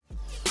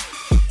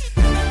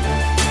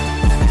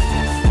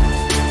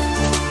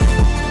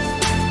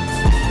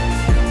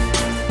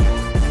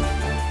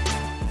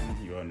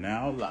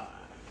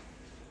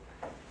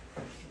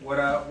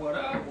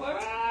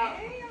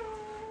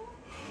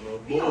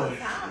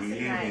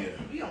tonight.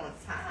 We on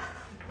time.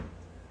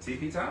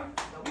 TP time?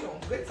 No, we on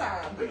good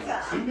time. Good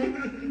time.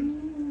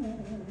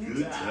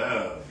 Good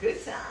time.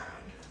 Good time.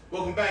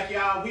 Welcome back,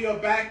 y'all. We are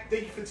back.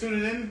 Thank you for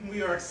tuning in.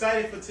 We are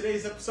excited for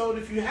today's episode.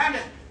 If you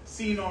haven't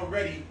seen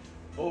already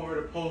over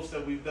the post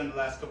that we've done the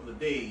last couple of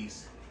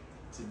days,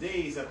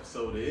 today's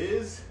episode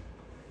is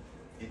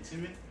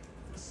intimate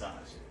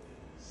massages.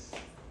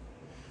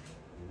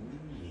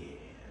 Ooh,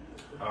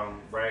 yeah.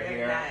 Right Very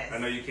here, nice. I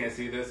know you can't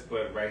see this,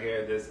 but right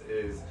here, this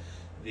is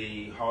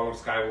the Harlem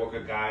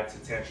Skywalker Guide to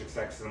Tantric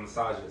Sex and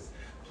Massages.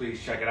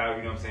 Please check it out.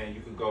 You know what I'm saying?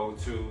 You could go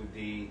to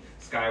the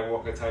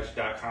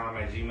skywalkertouch.com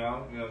at Gmail. You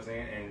know what I'm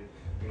saying? And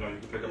you know you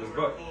can pick up his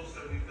book.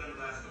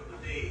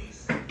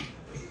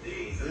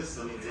 This is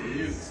to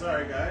you.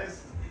 Sorry,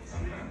 guys.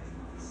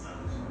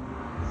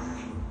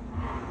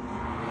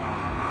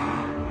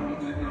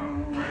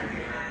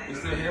 You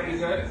still here? We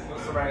good?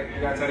 That's all right.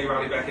 You got Teddy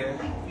Riley back in.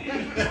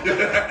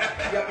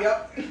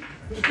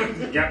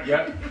 Yep.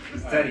 Yep.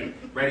 It's Teddy.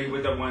 Ready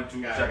with the 1,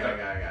 2, Got check it.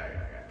 out.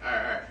 All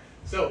right.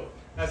 So,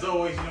 as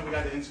always, you know we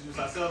got to introduce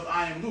ourselves.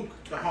 I am Luke,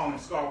 the Harlem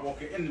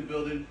Skywalker, in the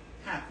building.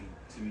 Happy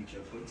to meet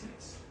your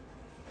acquaintance.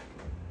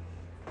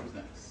 Who's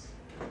next?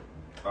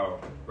 Oh,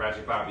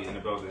 Ratchet Poppy in the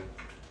building.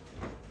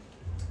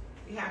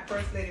 We have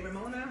First Lady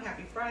Ramona.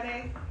 Happy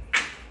Friday.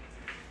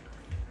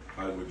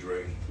 Hollywood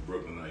Dre, the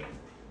Brooklynite.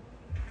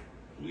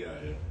 We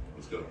out here.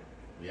 Let's go.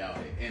 We out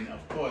here. And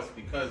of course,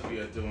 because we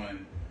are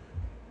doing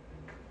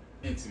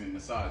intimate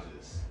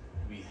massages,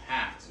 we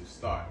have to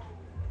start.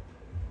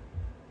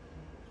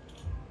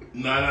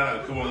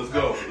 Nah. Come on, let's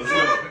go. Let's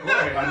go.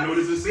 I know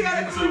this is We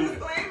gotta season do a 2.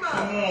 disclaimer.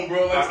 Come on,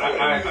 bro. Let's go.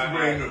 This is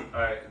brand new.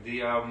 All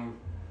right.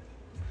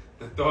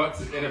 The thoughts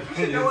and You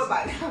opinions. know it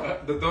by now.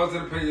 The thoughts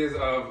and opinions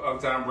of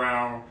Uptown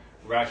Brown,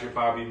 Ratchet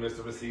Poppy,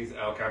 Mr. Receipts,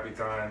 El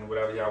Capitan,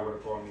 whatever y'all want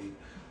to call me,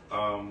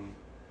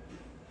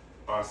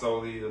 are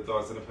solely the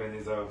thoughts and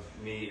opinions of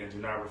me and do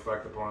not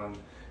reflect upon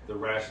the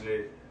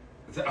Ratchet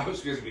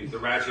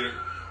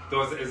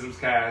Thoughts and Isms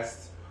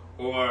cast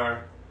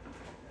or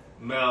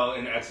Mel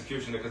and the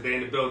Executioner because they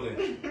in the building.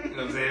 You know what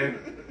I'm saying?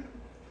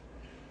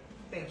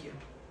 Thank you.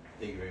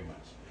 Thank you very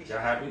much. Y'all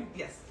happy?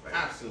 Yes.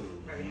 Absolutely.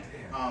 Very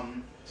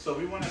happy. So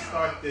we want to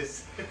start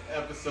this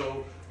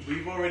episode.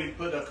 We've already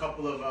put a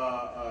couple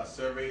of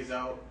surveys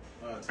out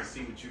to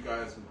see what you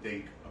guys would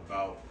think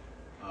about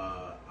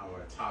our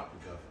topic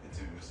of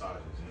intimate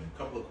massages. And a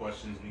couple of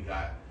questions we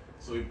got,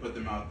 so we put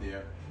them out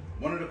there.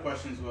 One of the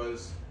questions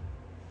was,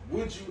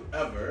 would you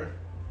ever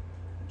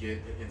get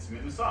an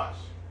intimate massage?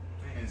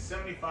 And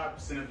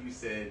 75% of you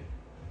said,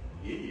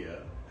 yeah.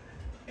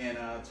 And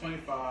 25%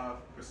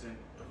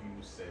 of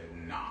you said,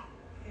 nah.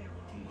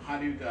 How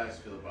do you guys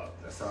feel about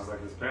That this? sounds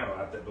like this panel.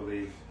 I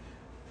believe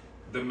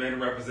the men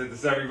represent the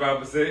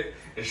 75%,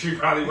 and she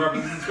probably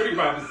represents the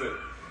 25%.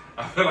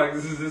 I feel like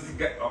this is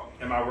oh,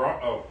 am I wrong?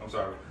 Oh, I'm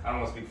sorry. I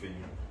don't want to speak for you,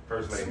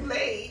 First Lady. Too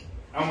late.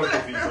 I don't want to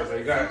speak for you, First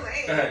Lady. Go Too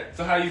late. ahead.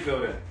 So how you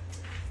feel then?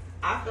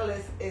 I feel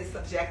it's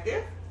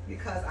subjective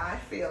because I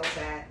feel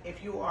that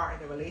if you are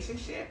in a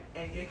relationship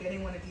and you're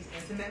getting one of these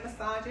intimate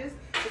massages,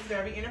 it's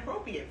very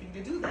inappropriate for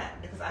you to do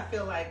that because I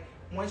feel like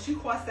once you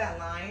cross that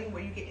line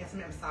where you get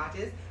intimate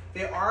massages,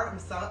 there are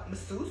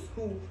masseuses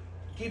who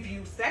give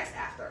you sex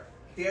after.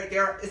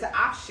 There is an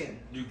option.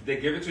 They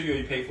give it to you or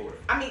you pay for it?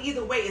 I mean,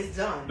 either way, it's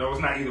done. No,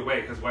 it's not either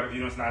way because what if you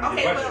know it's not in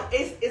Okay, your budget?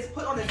 well, it's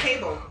put on the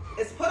table.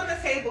 It's put on the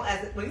table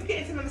as when you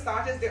get intimate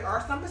massages. There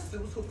are some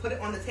masseuses who put it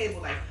on the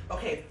table like,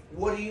 okay,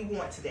 what do you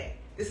want today?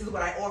 This is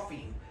what I offer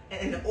you. And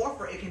in the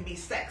offer, it can be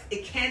sex.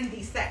 It can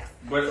be sex.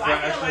 But so I feel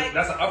actually, like,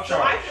 that's an upcharge.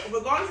 So I feel,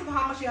 regardless of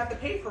how much you have to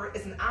pay for it,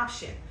 it's an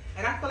option.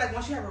 And I feel like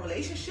once you have a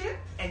relationship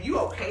and you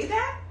okay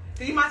that,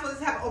 then you might as well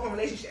just have an open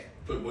relationship.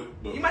 But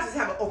You might just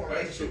have an open Right,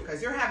 relationship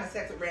because you're having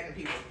sex with random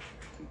people.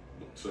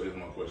 So here's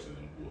my question.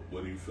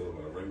 What do you feel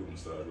about a regular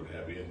massage with a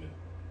happy ending?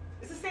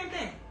 It's the same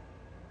thing.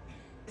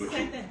 It's the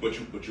same thing.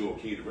 But you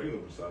okay the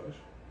regular massage?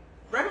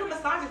 Regular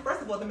massages,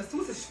 first of all, the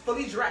masseuse is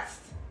fully dressed.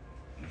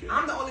 Okay.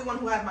 I'm the only one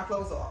who has my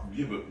clothes off.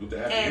 Yeah, but with the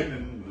happy And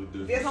ending, the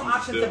there's no masseuse is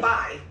option still, to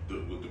buy.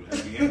 With the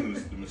happy ending,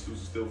 the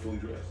masseuse is still fully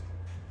dressed.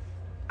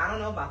 I don't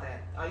know about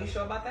that. Are you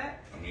sure about that?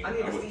 I mean, need I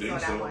would receipts think on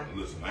so. that one.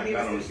 Listen, I I need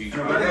don't receipts. see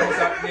In a regular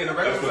massage, the regular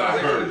That's what I massage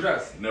is fully heard.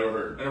 dressed. Never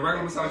heard. In a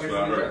regular massage, That's you're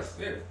what I fully heard. dressed.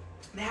 Yeah.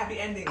 The happy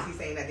endings, he's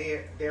saying that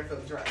they're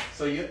fully dressed.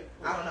 So you,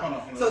 I don't know.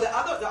 Hold on. So the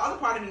other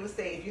part of me would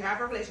say if you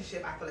have a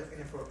relationship, I feel it's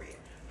inappropriate.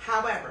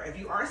 However, if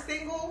you are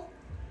single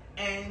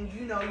and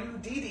you know you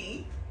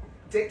DD,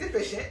 dick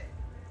deficient,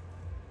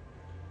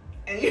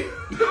 and you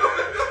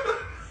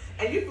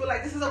and you feel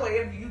like this is a way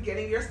of you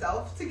getting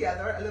yourself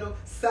together, a little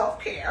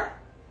self-care,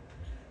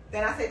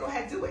 then I say go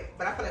ahead, do it.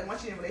 But I feel like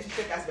once you're in a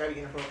relationship, that's very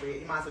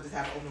inappropriate. You might as well just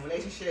have an open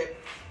relationship.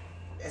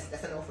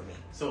 That's a no for me.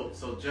 So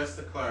just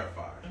to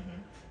clarify,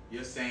 Mm-hmm.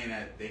 you're saying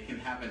that they can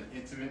have an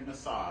intimate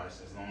massage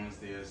as long as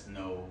there's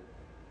no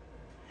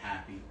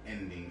happy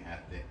ending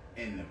at the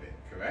end of it,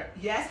 correct?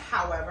 Yes,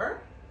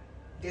 however,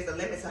 there's a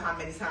limit to how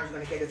many times you're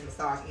going to get this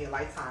massage in your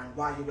lifetime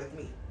while you're with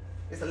me.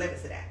 There's a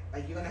limit to that.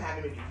 Like, you're going to have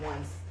it maybe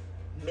once,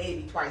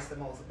 maybe twice the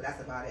most, but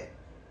that's about it.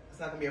 It's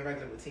not going to be a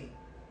regular routine.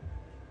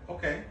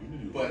 Okay, You can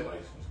do but that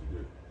license. We're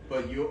good.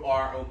 but you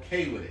are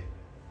okay with it.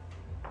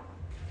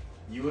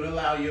 You would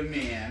allow your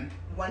man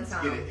One to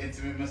get time. an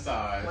intimate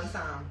massage One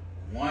time.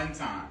 one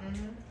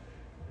time.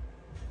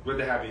 With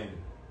the happy ending.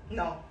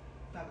 No,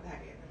 not with the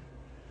happy ending.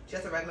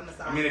 Just a regular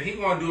massage. I mean, if he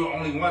gonna do it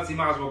only once, he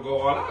might as well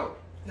go all out.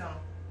 no.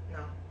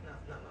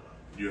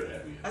 You're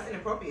happy. That's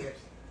inappropriate.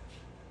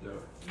 Yeah.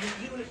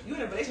 You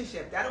in a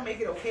relationship. That'll make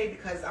it okay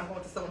because I'm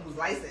going to someone who's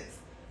licensed.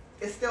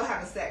 It's still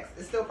having sex.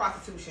 It's still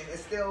prostitution.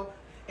 It's still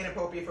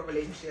inappropriate for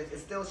relationships.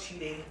 It's still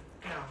cheating.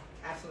 No,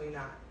 absolutely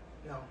not.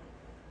 No.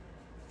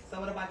 So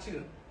what about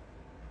you?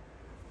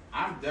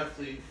 I'm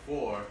definitely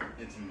for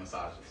intimate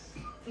massages.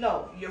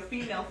 No, your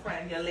female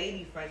friend, your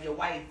lady friend, your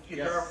wife, your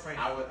Yes, girlfriend,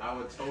 I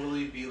would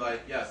totally be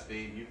like, yes,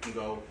 babe, you can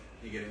go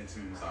and get an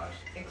intimate massage.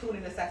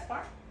 including the sex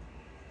part.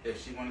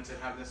 If she wanted to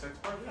have the sex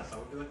part, yes, I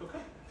would be like, okay.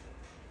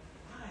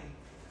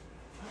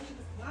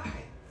 Why?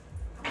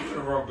 You're in the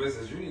wrong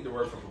business. You need to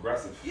work for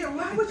Progressive. Yeah,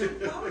 why would you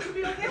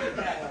be okay with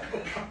that?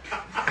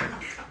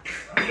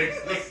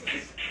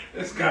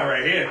 This guy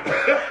right here.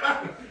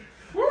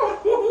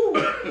 Woo-hoo-hoo.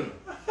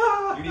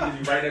 You need to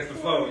be right next to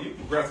Flo. You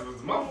Progressive as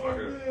a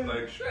motherfucker.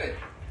 Like, shit.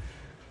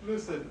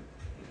 Listen,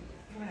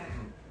 Right.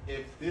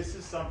 if this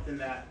is something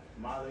that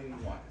my lady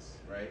wants,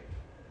 right,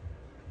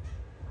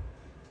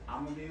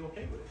 I'm gonna be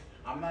okay with it.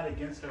 I'm not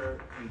against her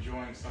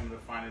enjoying some of the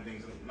finer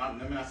things. Let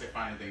me not say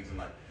finer things in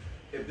life.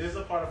 If there's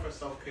a part of her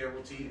self-care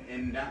routine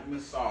in that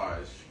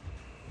massage,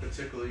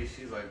 particularly,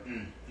 she's like,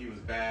 he was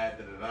bad,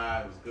 it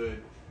was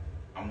good.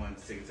 I wanted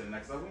to take it to the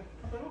next level.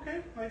 I'm like,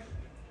 okay, like,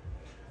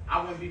 I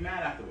wouldn't be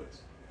mad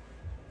afterwards.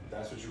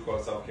 That's what you call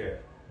self-care.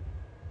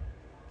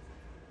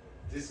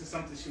 This is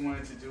something she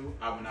wanted to do.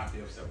 I would not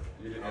be upset with her.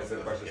 You didn't I would answer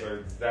the be question, okay.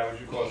 sir. Is that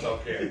what you call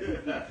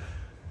self-care?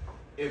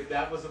 If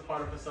that was a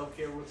part of her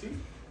self-care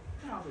routine,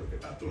 yeah, I'll be okay.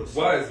 I thought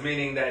Was,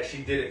 meaning that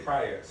she did it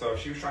prior. So if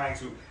she was trying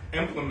to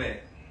implement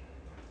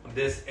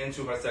this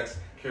into her sex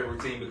care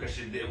routine because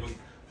it was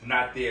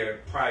not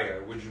there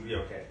prior, would you be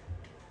okay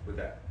with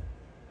that?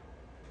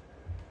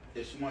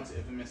 If she wants to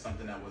implement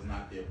something that was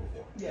not there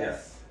before.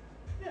 Yes.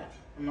 Yeah.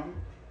 I'm-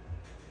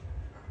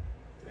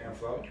 Damn,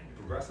 Flo, you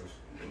progressive.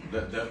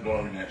 that's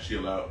barring that she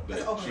allowed that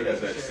That's open she has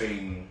that relationship.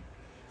 same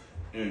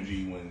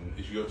energy when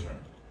it's your turn.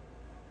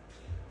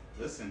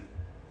 Listen,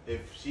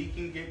 if she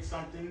can get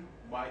something,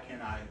 why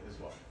can't I as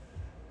well?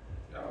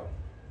 Oh,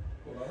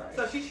 well, all right.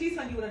 So if she cheats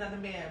on you with another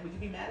man, would you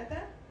be mad at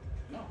that?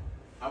 No,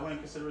 I wouldn't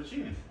consider it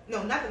cheating.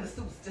 No, not in the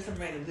suits, just some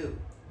random dude.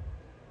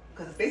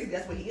 Because basically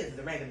that's what he is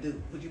a random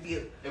dude. Would you be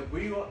a... If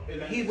we were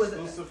in an He was-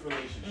 exclusive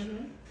relationship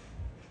Mhm.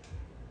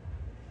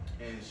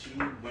 and she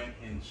went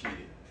and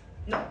cheated,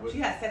 No, she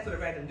had sex with a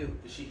random dude.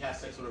 she has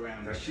sex with a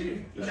random That's dude.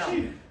 cheating. That's No.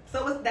 cheating.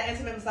 So what's that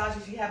intimate massage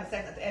that she having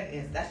sex at the end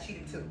is? That's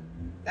cheating too.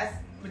 That's...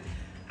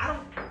 I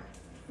don't...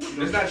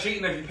 It's not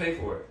cheating if you pay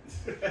for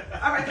it.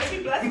 All right, so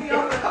she blessed me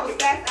over a couple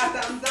stacks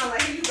after I'm done.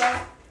 Like, here you go.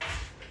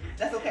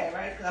 That's okay,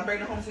 right? Because I'm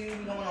bringing it home to you.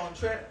 We going on a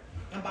trip.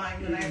 I'm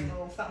buying you a nice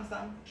little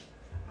something.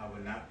 I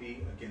would not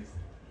be against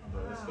it.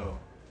 But let's go.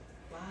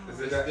 Wow. Is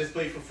it that? This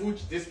play for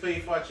Fuji. This play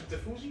for our trip to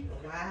Fuji.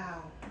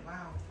 Wow.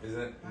 Wow. Is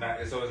it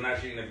not? So it's not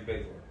cheating if you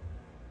pay for it.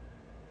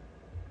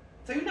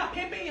 So you're not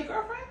pimping your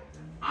girlfriend?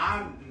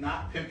 I'm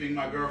not pimping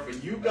my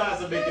girlfriend. You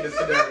guys are making a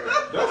scenario.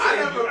 Don't say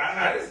you.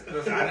 I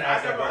didn't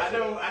ask that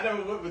question. I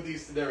never went with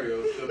these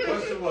scenarios. The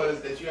question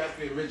was that you asked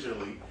me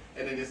originally,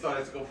 and then it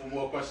started to go for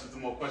more questions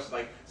and more questions.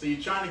 Like, so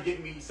you're trying to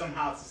get me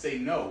somehow to say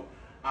no.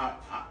 I'm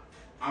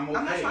okay.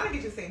 I'm not trying to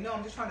get you to say no.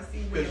 I'm just trying to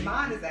see where your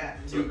mind is at.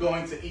 You're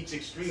going to each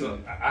extreme. So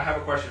I have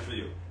a question for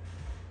you.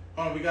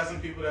 Hold on, we got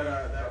some people that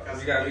are.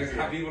 We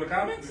got people in the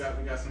comments.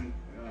 We got some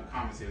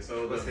comments here.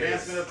 So the Let's hear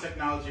advancement this. of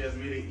technology has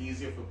made it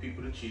easier for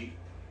people to cheat.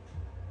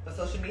 For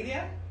social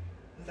media?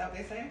 Is that what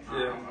they're saying?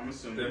 Yeah, I'm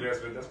assuming. The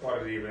advancement. That's part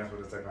of the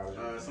advancement of technology.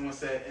 Someone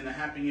said, in a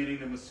happy ending,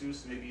 the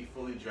masseuse may be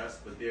fully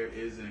dressed, but there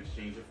is an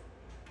exchange of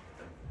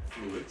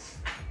fluids.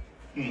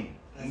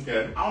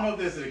 Okay. I don't know if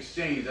there's an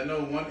exchange. I know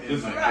one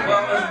is like, Right.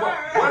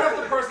 Well, what if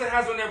the person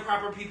has on their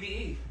proper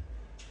PPE?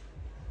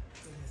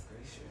 Goodness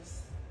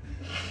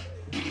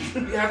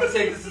gracious. You have to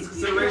take this into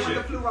You don't want consideration.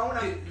 the flu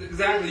Rona.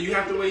 Exactly. You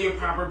have to wear your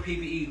proper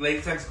PPE,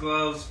 latex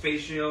gloves,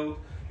 face shield.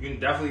 You can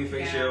definitely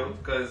face Yeah. shield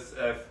because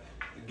if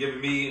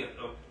giving me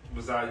a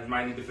massage, you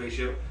might need the face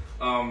shield.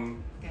 Yeah.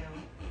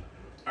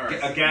 all right.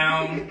 A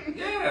gown.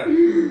 Yeah.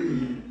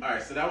 All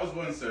right, so that was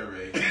one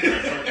survey.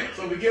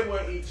 so we get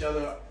what each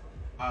other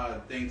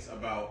thinks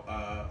about,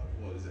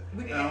 what is it?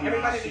 We Hell can, nah,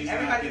 everybody she's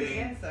did not the getting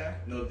answer.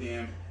 no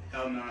damn,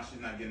 hell no, she's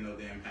not getting no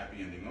damn happy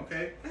ending.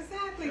 Okay.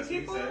 Exactly, That's what he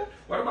people. said.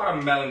 What about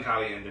a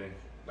melancholy ending?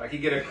 Like he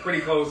get it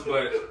pretty close,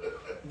 but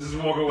just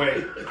walk away.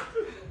 You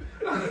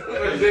know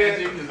what I'm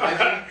saying? Edging. You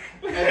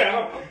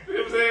know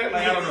what I'm saying?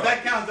 Like, I don't does know.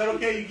 that count? Is that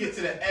okay? You get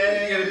to the Yeah,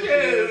 edge.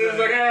 it's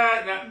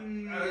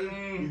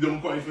like You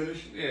don't quite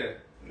finish? yeah.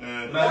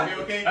 That'd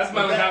be okay? That's Would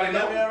melancholy,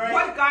 that be no? all right?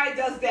 What guy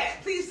does that?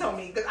 Please tell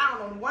me, because I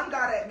don't know one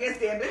guy that gets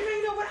there. But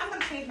you know what? I'm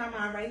gonna change my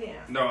mind right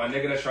now. No, a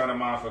nigga that's trying to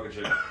motherfuck a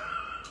chick.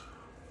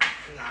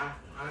 Nah,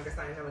 I guess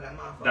I ain't never that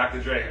motherfucker. Dr.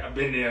 Dre, I've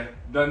been there,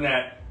 done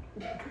that.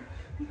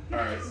 All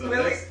right, so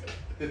Really?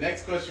 the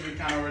next question we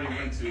kind of already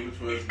went to, which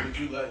was, would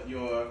you let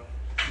your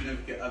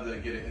significant other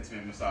get an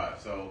intimate massage?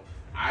 So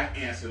I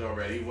answered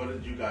already. What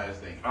did you guys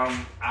think?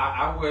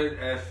 I would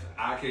if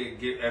I could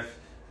get if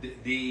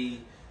the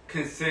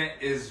consent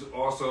is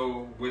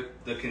also with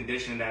the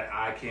condition that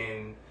I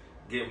can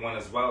get one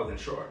as well. Then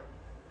sure,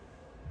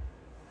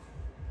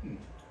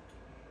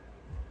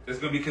 it's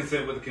gonna be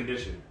consent with a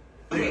condition.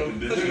 Okay,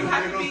 so you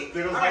have to be.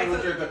 There goes all right,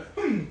 Michael so,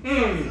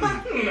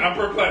 Jordan. I'm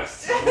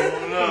perplexed. go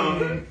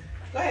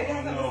ahead. You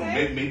have something No, to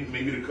say?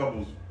 maybe the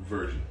couple's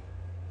version.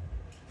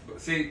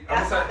 But see, I'm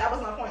That's saying, that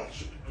was my point.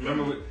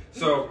 remember,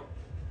 so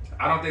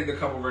I don't think the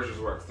couple versions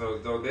work. So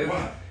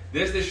Why?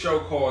 there's this show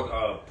called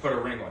Put a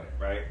Ring on It,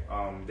 right?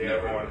 They're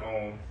Never on heard.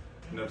 OWN.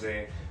 You know what I'm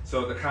saying?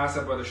 So the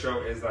concept of the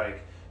show is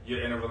like you're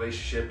in a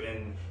relationship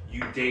and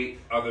you date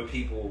other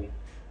people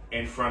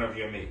in front of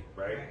your mate,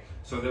 right? Right.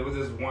 So there was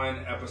this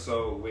one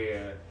episode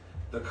where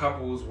the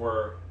couples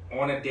were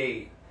on a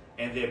date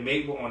and their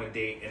mate were on a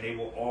date and they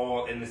were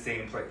all in the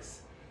same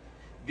place.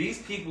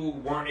 These people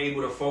weren't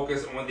able to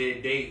focus on their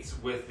dates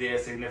with their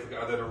significant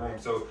other in the room.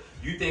 So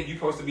you think you're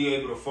supposed to be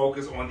able to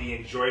focus on the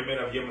enjoyment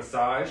of your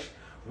massage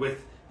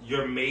with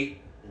your mate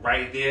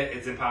right there?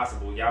 It's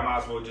impossible. Y'all might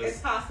as well It's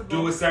just possible.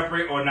 do it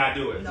separate or not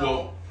do it.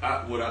 No.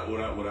 Well, what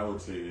I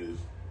would say is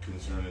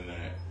concerning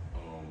that,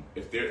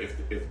 if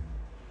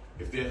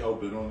they're hell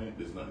bent on it,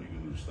 there's nothing you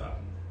can do to stop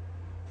them.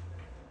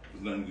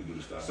 There's nothing you can do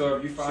to stop them. So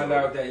if you find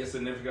out that your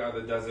significant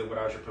other does it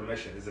without your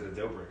permission, is it a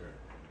deal breaker?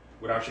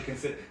 Without your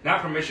consent?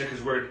 Not permission,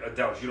 because we're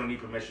adults. You don't need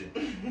permission.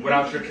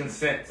 Without your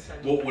consent.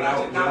 Well,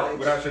 without your knowledge.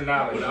 Without your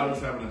knowledge. Without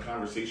us having a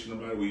conversation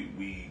about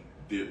it,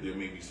 there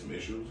may be some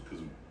issues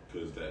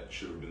because that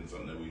should have been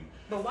something that we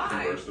But why?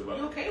 conversed about.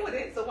 You okay with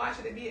it? So why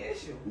should it be an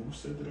issue? Who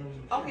said that I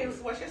was Okay,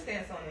 so what's your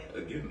stance on it?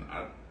 Again,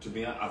 to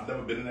be honest, I've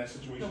never been in that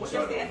situation, No, what's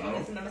so your I stance don't on know.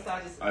 intimate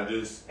massages? I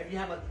just If you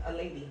have a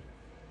lady,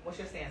 what's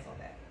your stance on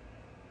that?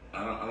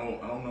 I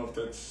don't know if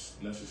that's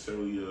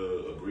necessarily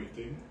a great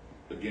thing.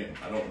 Again,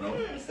 I don't know.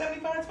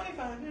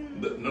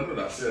 75-25.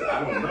 No, I said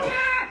I don't know.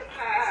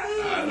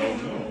 I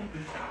don't know.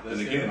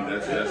 And again,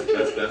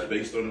 that's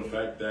based on the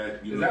fact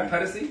that Is that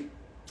pedicy?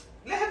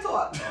 Let him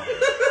talk. Go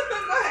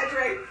ahead,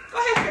 Dre. Go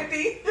ahead,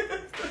 50.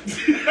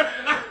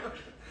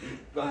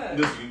 Go ahead.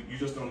 Listen, you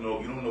just don't know.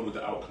 You don't know what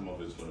the outcome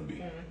of it is going to be.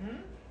 Mm-hmm.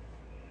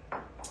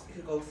 It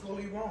could go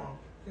totally wrong.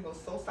 It could go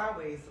so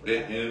sideways. with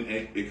that. And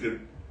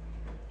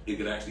it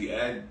could actually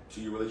add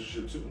to your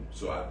relationship too.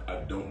 So I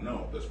don't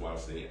know. That's why I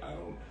say I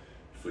don't.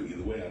 For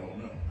either way, I don't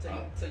know.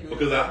 So you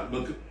Because I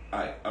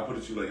put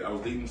it to you like I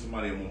was dating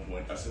somebody at one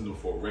point. I sent them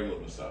for a regular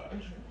massage.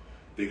 Mm-hmm.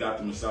 They got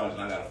the massage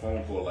and I got a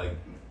phone call like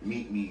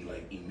meet me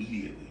like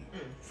immediately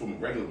from a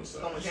regular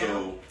massage. Going So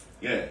down.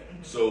 yeah,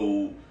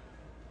 so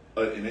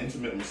an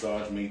intimate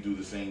massage may do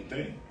the same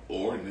thing,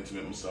 or an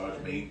intimate massage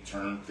may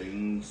turn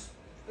things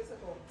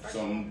Physical.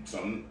 some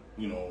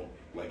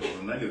like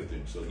a negative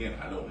thing. So again,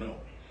 I don't know.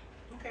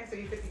 Okay, so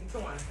you're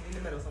 50-1 in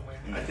the middle somewhere.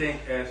 I think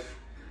if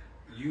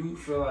you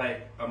feel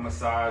like a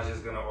massage is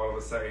gonna all of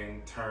a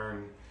sudden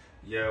turn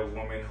your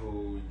woman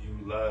who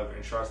you love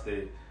and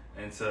trusted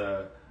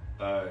into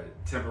a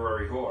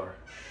temporary whore.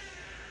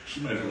 She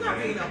might You're not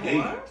being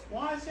a whore.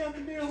 Why does she have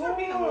to be a You're not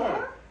being a whore?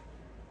 whore.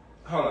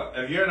 Hold up.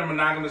 If you're in a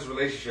monogamous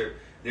relationship,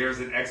 there's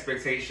an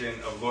expectation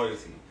of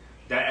loyalty.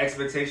 That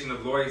expectation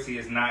of loyalty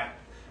is not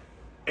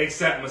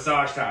except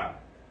massage time.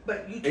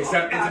 But you talked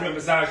Except about intimate it.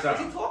 massage But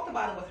you time. talked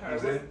about it with her.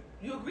 That's it.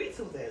 You agreed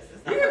to this.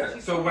 It's not Yeah.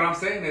 she So told what you. I'm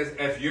saying is,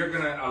 if you're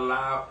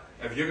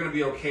gonna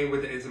be okay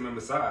with the intimate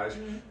massage,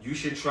 you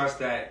should trust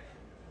that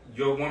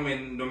your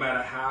woman, no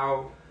matter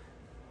how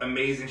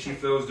amazing she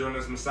feels during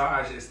this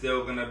massage, is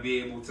still gonna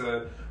be able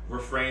to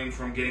refrain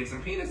from getting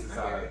some penis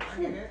inside.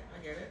 I get it.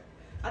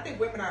 I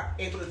think women are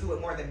able to do it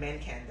more than men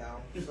can,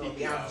 though. So to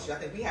be honest with you, I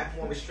think we have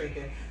more restraint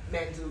than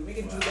men do. We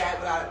can do that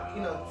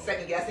without,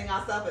 second guessing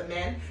ourselves. But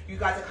men, you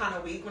guys are kind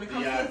of weak when it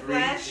comes to the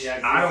flesh.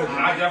 Yeah,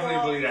 I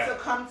definitely believe that.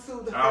 Succumb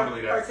to I don't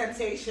believe her that.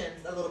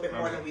 temptations a little bit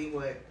more than we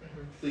would.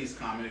 Please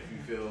comment if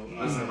you feel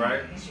Listen,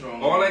 right?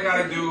 strong. All they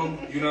gotta do,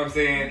 you know what I'm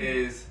saying,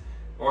 is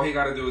all he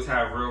gotta do is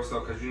have real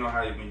stuff. Cause you know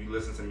how when you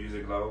listen to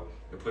music low,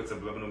 it puts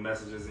subliminal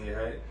messages in your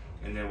head,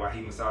 and then while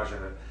he massaging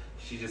her,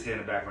 she just hear in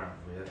the background,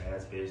 real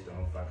ass bitch,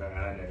 don't fuck her,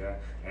 nigga,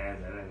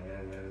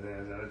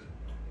 and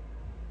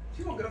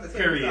She won't get up the table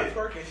Period. and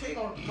start twerking. She ain't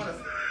gonna want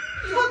to.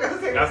 She won't get up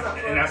the table and start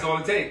and that's all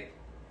it takes.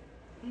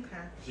 Okay.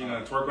 She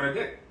gonna twerk on her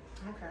dick.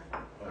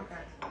 Okay.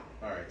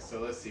 All right,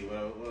 so let's see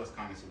what else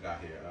comments we got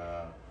here.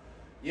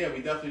 Yeah,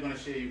 we definitely gonna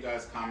share you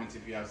guys' comments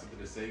if you have something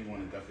to say. We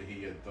want to definitely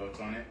hear your thoughts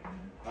on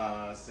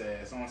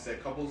it. Someone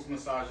said couples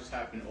massages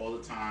happen all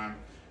the time.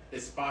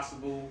 It's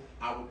possible.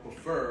 I would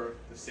prefer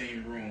the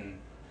same room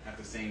at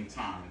the same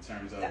time in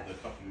terms of the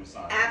couple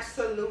massage.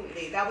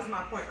 Absolutely. That was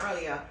my point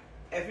earlier.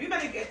 If you're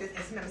going to get this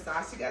intimate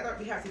massage together,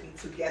 we have to be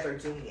together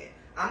doing it.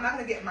 I'm not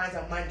going to get mine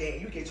on Monday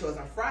and you get yours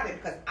on Friday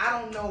because I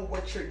don't know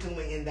what you're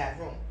doing in that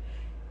room.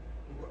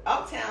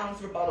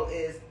 Uptown's rebuttal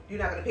is you're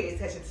not going to pay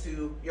attention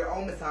to your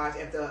own massage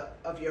if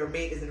your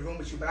mate is in the room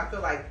with you. But I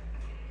feel like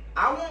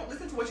I won't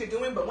listen to what you're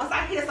doing, but once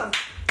I hear something,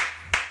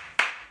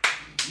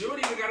 You don't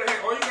even gotta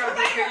all you gotta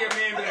do is get your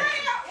man be like,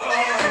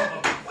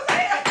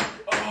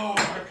 oh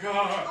my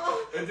god.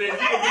 And then you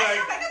can be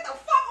like, get the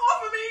fuck off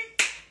of me.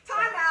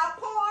 Time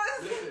out, pause.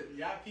 Listen,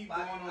 y'all keep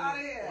going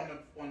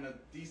on the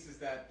thesis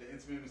that the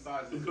intimate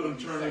massage is going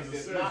to turn into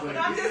sex.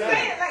 I'm just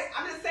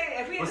saying,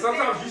 if we. But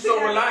sometimes you're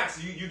so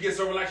relaxed, you get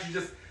so relaxed,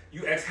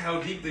 you exhale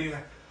deep, then you're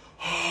like,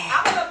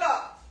 I'm gonna look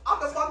up. I'm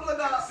gonna fuck look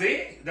up.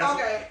 See? That's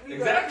okay.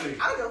 Exactly.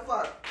 I don't give a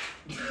fuck.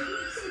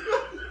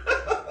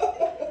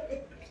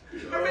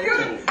 Wait.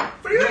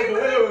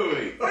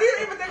 What do you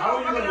even think How are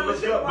you fucking gonna look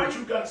shit, up? like- But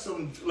you got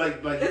some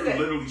like Listen. you're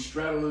literally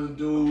straddling the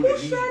dude.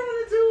 Who's straddling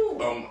the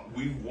dude?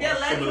 We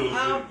watched some of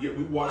those.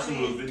 We watched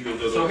some of those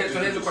videos. Of So here's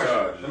the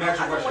question. Let me ask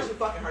you I a don't want question. you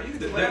fucking her. You can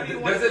do whatever you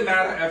want. Does it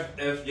matter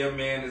if your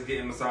man is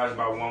getting massaged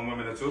by one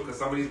woman or two? Because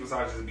some of these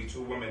massages would be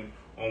two women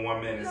on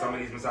one man, and some of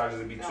these massages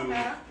would be two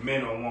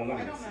men on one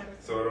woman. It don't matter.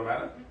 So it don't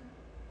matter?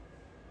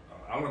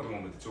 I want the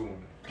one with the two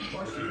women.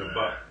 Let's keep it a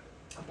buck.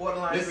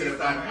 Borderline. Listen, if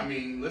I'm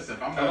If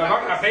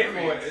I pay for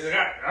it,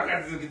 I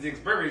got to get the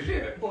experience,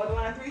 yeah.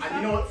 Borderline three.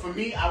 You know what? For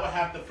me, I would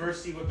have to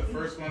first see what the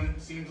first one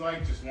seems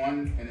like, just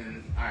one, and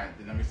then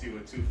then let me see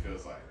what two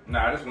feels like.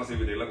 Nah, I just want to see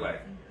what they look like.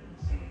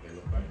 See what they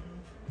look like.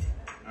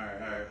 All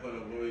right. Hold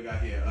up. What we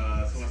got here?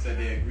 Someone said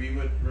they agree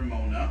with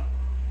Ramona.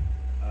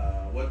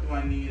 What do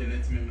I need an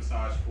intimate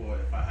massage for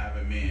if I have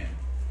a man?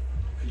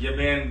 Your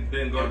man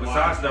didn't go to And why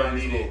massage do I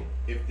therapy need school.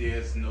 it if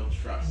there's no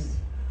trust?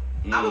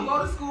 I would go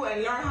to school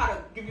and learn how to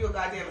give you a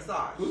goddamn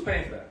massage. Who's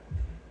paying for that?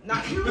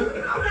 Not you.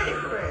 I'm paying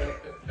for it.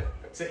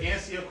 To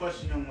answer your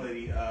question, young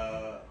lady,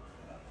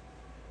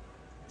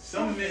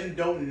 some men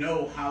don't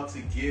know how to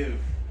give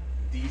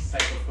these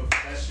type of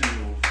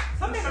professional.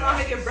 Some men don't know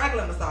how to give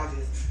regular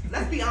massages.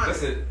 Let's be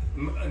honest.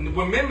 Listen,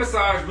 when men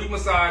massage, we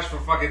massage for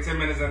fucking 10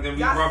 minutes and then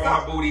we Y'all rub on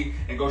suck. our booty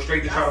and go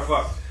straight to try to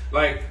fuck.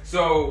 Like,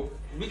 so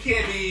we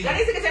can't be Y'all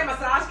need to get your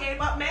massage game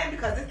up, man,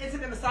 because this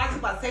intimate massage is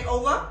about to take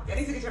over. Y'all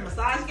need to get your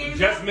massage game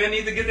just up. men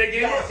need to get their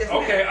game Yes, up. just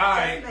Okay, men.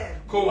 alright, Just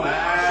men. cool,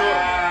 Wow.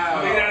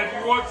 sure. Believe that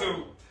if you want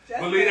to. Just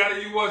Believe men. that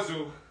if you want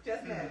to.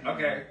 Just men.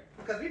 Okay,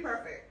 Because we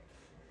perfect.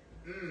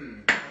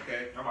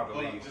 Okay. I'm about to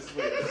Hold on, leave. Just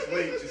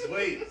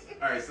wait.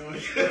 All right, so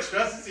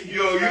trust is a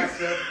huge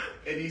factor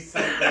in these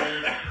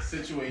type of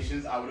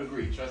situations. I would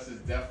agree. Trust is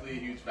definitely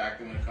a huge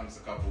factor when it comes to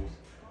couples,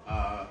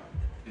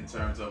 in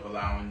terms of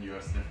allowing your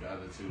significant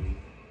other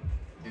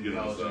to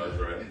indulge in massage,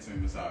 right?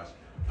 intimate massage.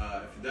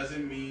 If it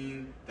doesn't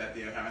mean that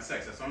they're having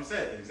sex, that's what I'm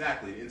saying.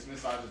 Exactly.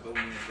 Intimate massages don't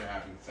mean that they're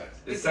having sex.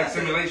 it's It sex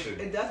doesn't- simulation.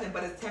 It doesn't,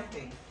 but it's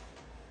tempting.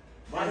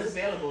 Why It's is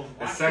available.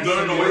 It's sex No,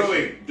 simulation.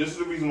 wait. This is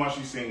the reason why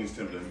she's saying it's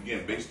tempting.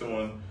 Again, based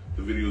on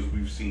the videos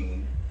we've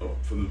seen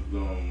from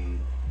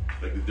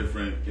the like the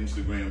different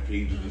Instagram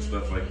pages and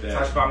stuff like that.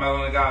 Touched by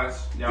Melanin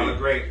guys. Y'all look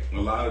great. A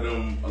lot of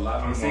them. I'm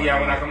gonna see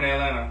y'all when I come to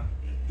Atlanta.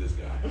 This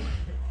guy.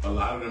 A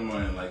lot of them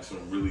are in like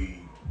some really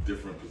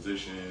different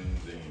positions,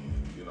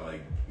 and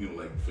like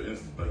for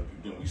instance,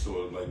 like we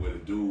saw like where the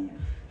dude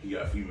he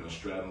got female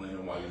straddling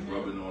him while he's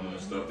rubbing on him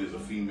and stuff. There's a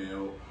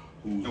female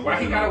who's And why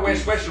he rubbing gotta on wear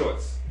dudes.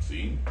 sweatshorts?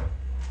 See,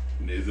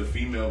 and there's a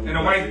female who And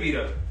a wife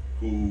beater.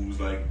 who's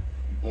like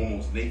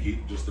almost naked,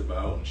 just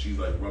about, and she's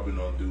like rubbing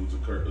on dudes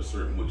a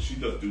certain way. She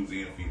does dudes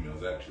and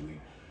females actually,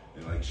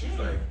 and like she's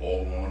like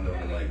all on them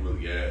and like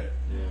really Yeah.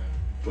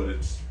 But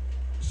it's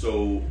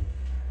so,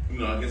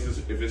 I guess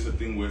if it's a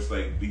thing where it's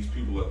like these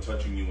people are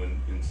touching you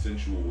in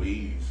sensual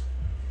ways,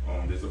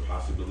 there's a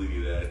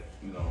possibility that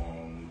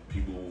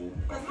people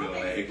are feeling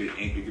like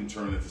it can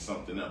turn into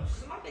something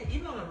else. I think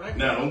even on a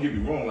regular. Now, don't get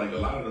me wrong. Like a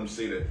lot of them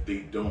say that they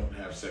don't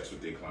have sex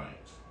with their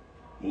clients.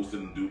 Most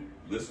of them do.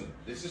 Listen,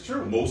 This is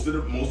true. most of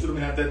them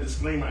have that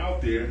disclaimer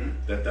out there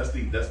that that's the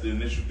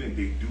initial thing.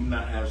 They do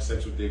not have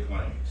sex with their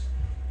clients.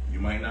 You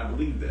might not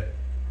believe that,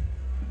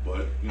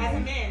 but As a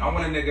man, I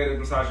want a nigga to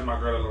massage my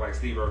girl that look like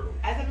Steve Urkel.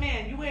 As a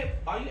man,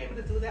 are you able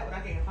to do that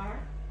without getting hard?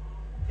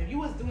 If you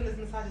was doing this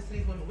massages to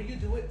these women, would you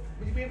do it?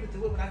 Would you be able to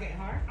do it without getting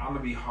hard? I'm gonna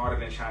be harder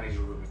than Chinese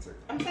arithmetic.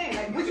 I'm saying,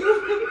 like, would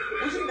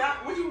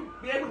you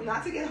be able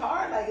not to get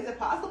hard? Like, is it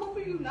possible for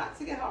you not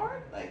to get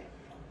hard? Like,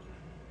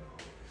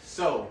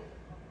 So,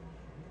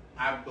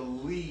 I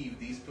believe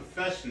these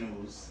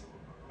professionals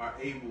are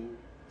able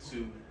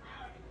to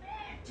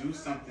do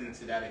something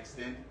to that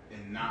extent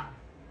and not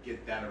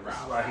get that aroused.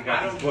 This is why he I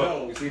got don't this book.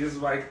 know. You see, this is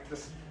why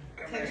this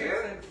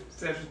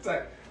Central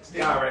Tech.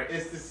 Sky, right?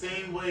 It's the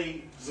same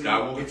way.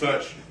 Skywalker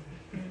touch.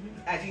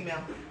 at Gmail.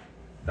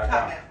 Dot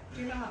com. Hotmail.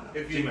 Gmail, Hotmail.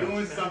 If you're Gmail.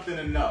 doing something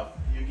enough,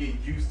 you get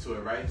used to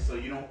it, right? So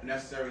you don't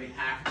necessarily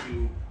have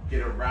to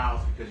get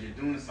aroused because you're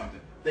doing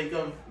something. Think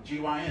of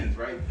GYNs,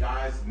 right?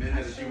 Guys, men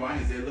that are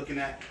GYNs, they're looking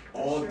at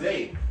all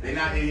day. They're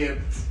not in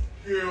here,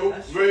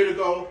 That's ready to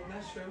go.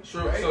 That's true.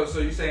 True. Right? So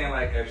you saying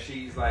like if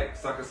she's like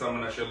sucking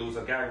someone, that she'll lose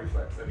her gag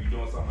reflex if you're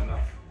doing something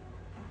enough.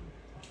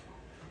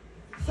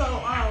 So,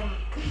 so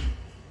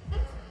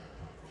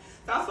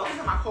I was talking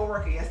to my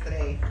coworker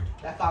yesterday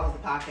that follows the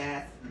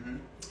podcast. Mm-hmm.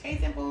 Hey,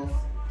 Dimples.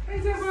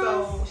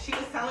 So she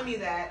was telling me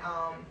that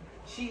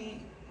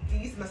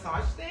these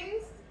massage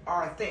things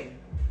are a thing.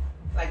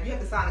 Like you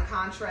have to sign a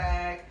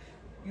contract.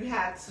 you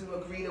have to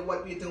agree to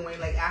what we're doing.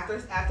 Like after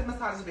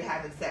massages, we're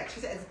having sex. She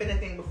said it's been a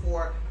thing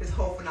before this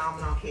whole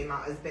phenomenon came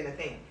out. It's been a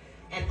thing.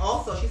 And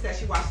also, she said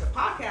she watched a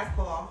podcast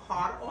called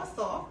Hard or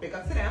Soft. Big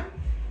up to them.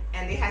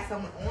 And they had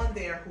someone on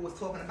there who was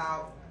talking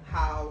about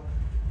how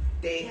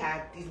they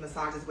have these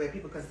massages where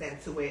people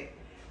consent to it.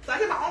 So I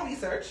did my own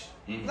research.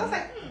 Mm-hmm. I was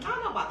like, I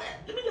don't know about that.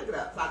 Let me look it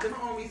up. So I did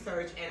my own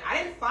research, and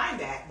I didn't find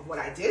that. But what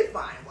I did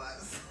find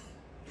was,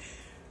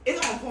 it's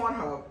on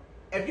Pornhub.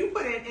 If you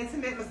put in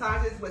intimate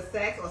massages with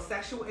sex or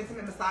sexual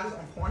intimate massages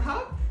on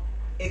Pornhub,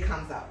 it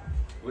comes up.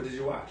 What did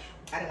you watch?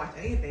 I didn't watch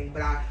anything,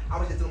 but I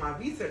was just doing my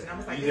research, and I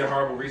was like, You did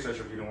horrible research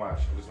if you didn't watch.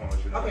 I just want to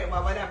let you know. okay,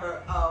 well,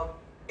 whatever.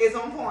 It's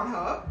on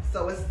Pornhub,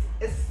 so it's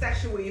a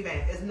sexual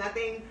event. It's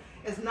nothing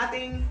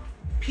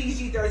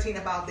PG-13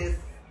 about this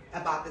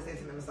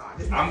intimate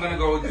massage. I'm gonna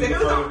go do the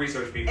further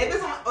research, people. If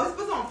it's on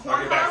Pornhub,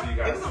 I'll get back to you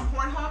guys. it was on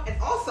Pornhub,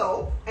 and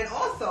also, I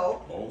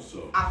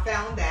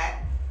found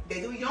that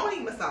they do yoni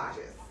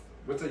massages.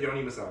 What's a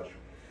yoni massage?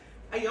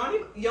 A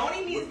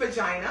yoni means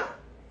vagina,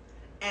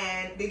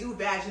 and they do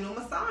vaginal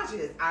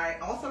massages. I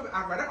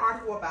read an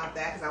article about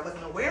that because I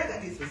wasn't aware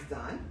that this was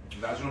done.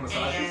 Vaginal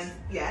massages? And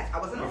yes, I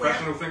wasn't aware.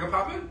 Professional finger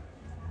popping?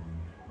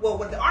 Well,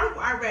 what the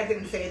article I read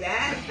didn't say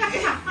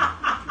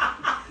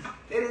that.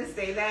 They didn't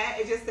say that.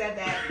 It just said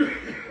that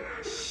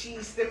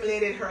she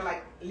stimulated her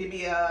like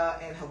labia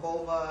and her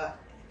vulva,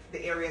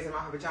 the areas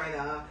around her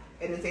vagina.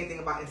 It didn't say anything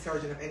about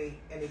insertion of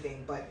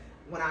anything. But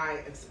when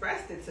I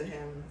expressed it to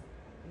him,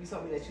 you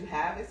told me that you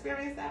have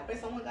experienced that, where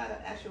someone got an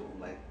actual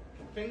like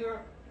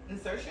finger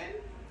insertion.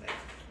 Like,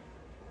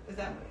 is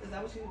that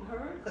what you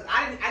heard? Because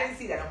I didn't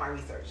see that on my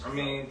research. I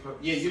mean,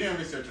 Yeah, you didn't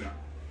research enough.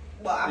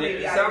 Well,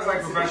 it sounds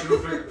like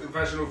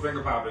professional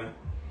finger popping.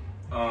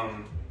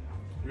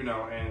 You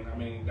know, and I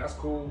mean that's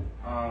cool.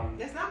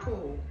 That's not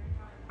cool.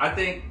 I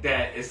think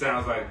that it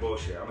sounds like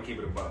bullshit. I'm gonna keep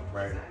it a buck,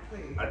 right?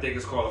 Exactly. I think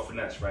it's called a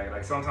finesse, right?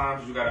 Like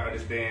sometimes you gotta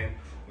understand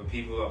when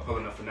people are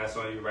pulling a finesse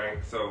on you,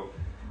 right? So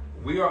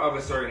we are of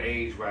a certain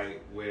age,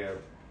 right, where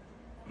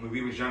when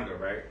we was younger,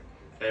 right?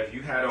 If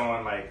you had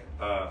on like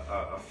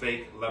a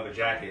fake leather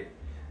jacket,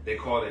 they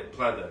called it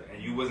pleather, and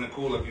you wasn't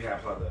cool if you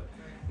had pleather.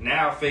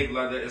 Now fake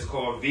leather is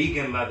called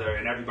vegan leather,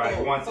 and everybody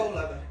wants faux it.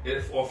 leather.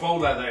 Or faux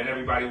leather, and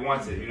everybody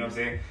wants it. You know what I'm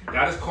saying?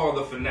 That is called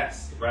the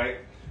finesse, right?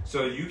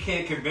 So you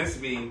can't convince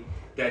me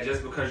that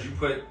just because you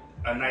put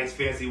a nice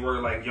fancy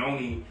word like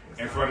yoni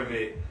in front of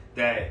it,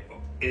 that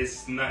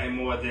it's nothing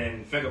more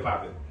than finger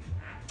popping.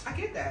 I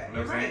get that. You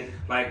know what I'm saying?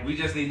 Like, we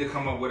just need to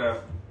come up with a,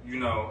 you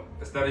know,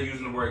 instead of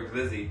using the word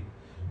glizzy,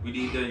 we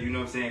need to, you know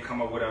what I'm saying, come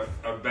up with a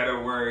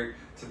better word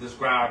to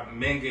describe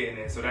men getting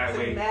it, so that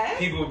way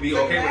people will be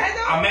okay with it.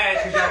 I'm mad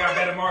because y'all got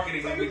better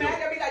marketing than we do.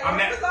 I'm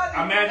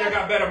mad y'all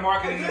got better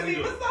marketing than we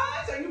do.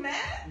 Are you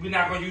mad? We're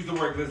not going to use the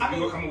word glizzy. We're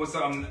going to come up with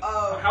something.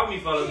 Help me,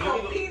 fellas.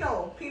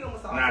 Penal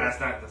massage. Nah,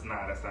 that's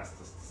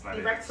not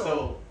it.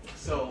 So,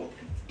 all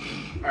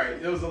right,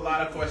 there was a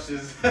lot of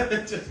questions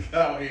that just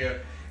got out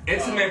here.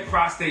 Intimate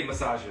prostate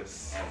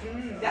massages.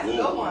 That's a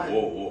good one.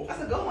 Whoa.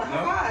 That's a good one.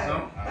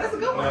 No. That's a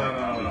good one.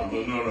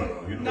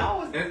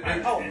 No. Yeah,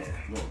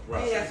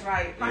 that's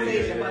right.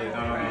 Prostate.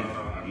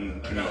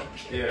 No.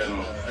 Yeah.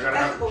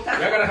 Testicle. Y'all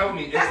gotta help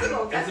me.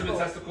 Testicle. Intimate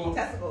testicle.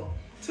 Testicle.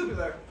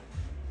 Tubular.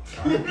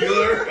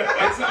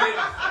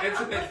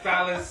 Intimate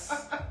phallus.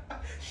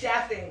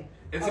 Shafting.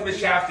 Intimate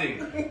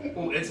shafting.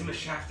 Ooh, intimate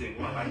shafting.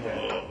 Oh, I like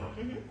that.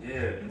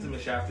 Yeah,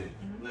 intimate shafting.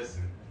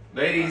 Listen.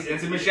 Ladies,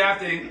 intimate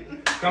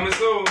shafting. Coming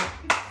soon.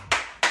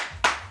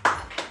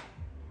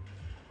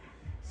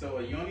 So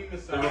a yoni The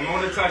massage.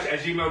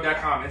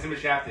 RamonaTouch@gmail.com. Intimate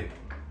shafting.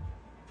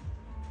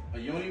 A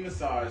yoni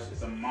massage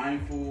is a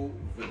mindful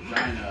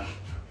vagina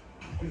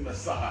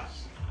massage.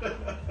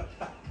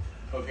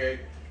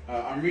 Okay?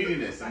 I'm reading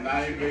this. I'm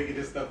not even making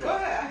this stuff up. Go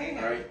ahead. I hear you.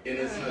 All right? It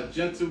is a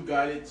gentle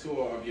guided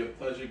tour of your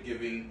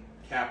pleasure-giving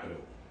capital.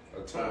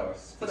 A tour.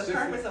 For the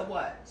purpose of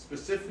what?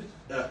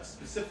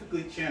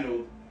 Specifically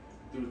channeled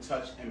through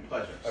touch and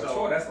pleasure. A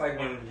tour. That's like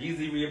when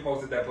Yeezy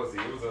reposted that pussy.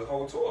 It was a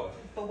whole tour.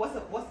 But what's the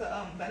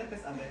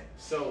benefits of it?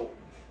 So,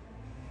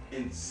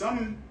 in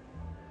some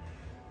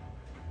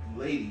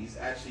ladies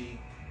actually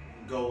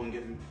go and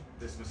get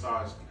this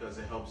massage because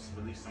it helps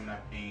release some of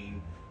that pain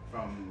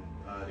from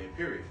their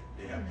period.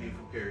 They have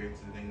painful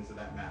periods and things of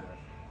that matter.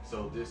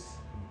 So this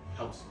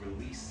helps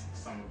release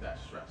some of that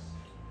stress.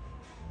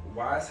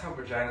 Why is her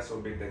vagina so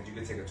big that you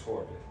can take a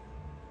tour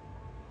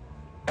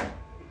of it?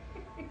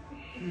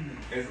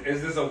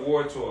 Is this a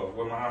war tour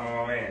with Muhammad,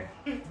 my man?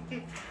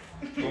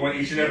 Going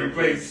each and every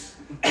place.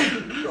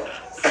 Can't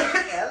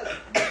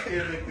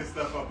make this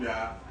stuff up,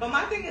 y'all. But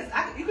my thing is,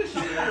 you can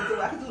show me how to do it.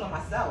 I can do it on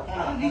myself.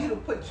 I don't need you to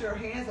put your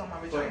hands on my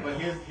vagina. But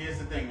here's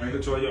the thing, You right?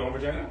 can tour your own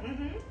vagina?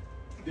 Mm-hmm.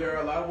 There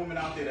are a lot of women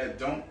out there that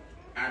don't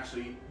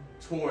actually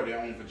tour their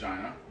own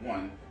vagina.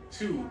 One.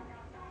 Two,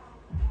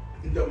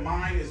 the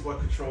mind is what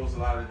controls a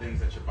lot of the things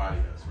that your body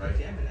does, right?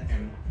 Jamming that.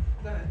 And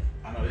Go ahead.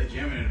 I know they're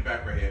jamming in the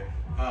back right here.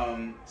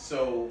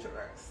 So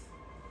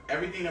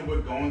everything that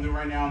we're going through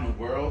right now in the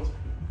world,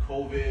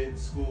 COVID,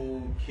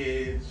 school,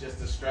 kids, just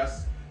the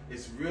stress,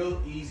 it's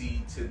real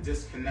easy to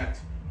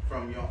disconnect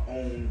from your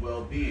own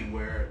well-being,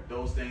 where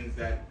those things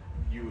that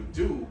you would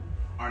do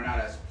are not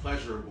as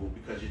pleasurable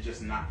because you're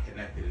just not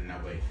connected in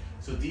that way.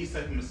 So these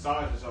type of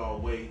massages are a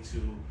way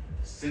to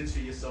center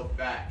yourself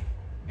back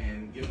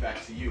and give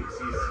back to you.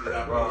 See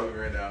that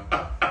right now.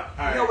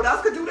 All You know what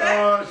else could do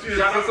that?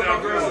 Shout out to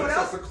my girl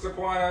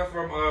Saquana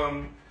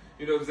from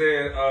you know what I'm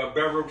saying,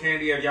 Beverly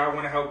Candy. If y'all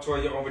want to help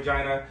toy your own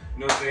vagina,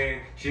 you know what I'm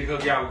saying, she can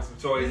hook y'all with some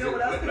toys. You know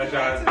what else could let do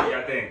that y'all too? do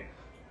your thing.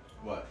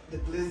 What? The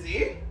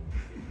glizzy.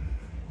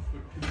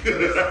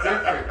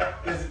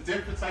 There's a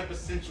different type of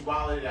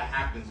sensuality that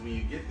happens when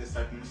you get this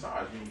type of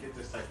massage. When you get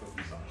this type of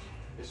massage,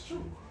 it's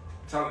true.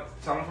 Tell them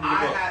from your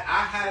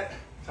book.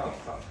 Tell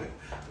them.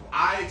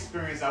 I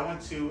experienced. I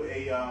went to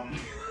a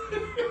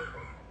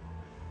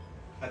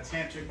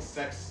tantric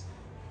sex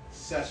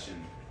session.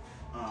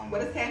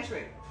 What is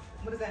tantric?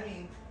 What does that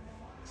mean?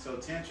 So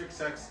tantric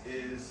sex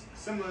is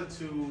similar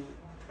to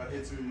an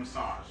intimate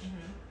massage,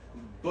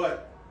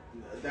 but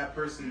that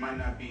person might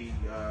not be.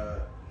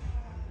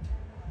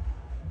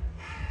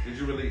 Did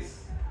you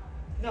release?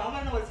 No, I want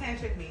to know what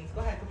tantric means.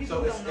 Go ahead. For people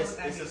So who don't know what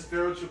that it's a means.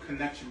 spiritual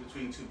connection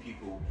between two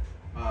people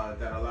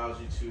that allows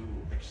you to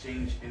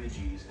exchange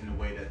energies in a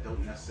way that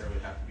don't necessarily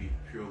have to be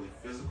purely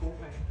physical.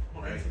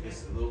 Right. Right?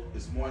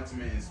 It's more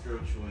intimate and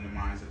spiritual in the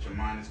minds that your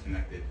mind is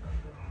connected.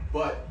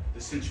 But the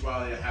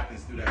sensuality that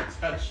happens through that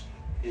touch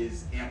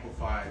is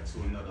amplified to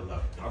another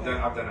level. I've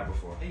done that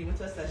before. And you went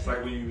to a session. It's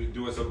like when you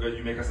do it so good,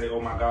 you make her say, "Oh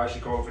my God, she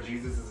called for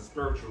Jesus." It's a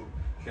spiritual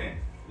thing.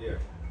 Yeah.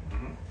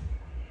 Mm-hmm.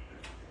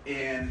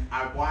 And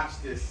I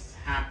watched this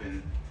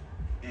happen,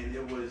 and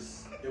it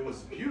was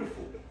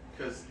beautiful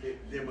because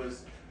there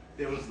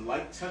was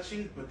light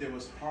touching, but there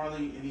was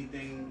hardly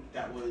anything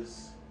that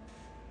was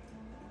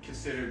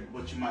considered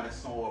what you might have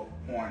saw on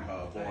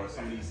Pornhub or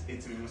some of these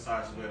intimate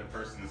massages where the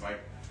person is like,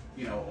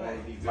 you know, all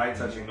of these Light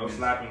touching, no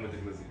slapping with the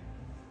glizzy.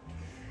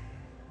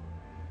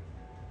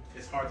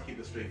 It's hard to keep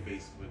a straight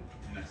face with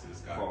next to this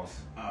guy. False.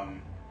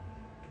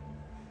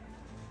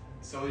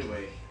 So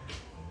anyway,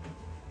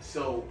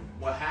 so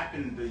what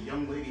happened? The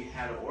young lady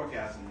had an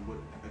orgasm with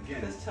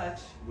This touch.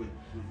 with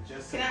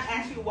just. Can I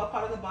ask you what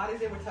part of the body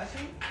they were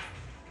touching?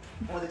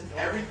 Or was it just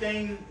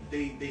Everything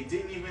they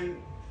didn't even,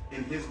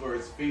 in his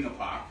words, finger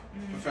pop,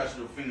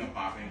 professional finger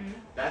popping.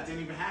 That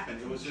didn't even happen.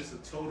 It was just a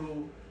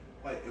total,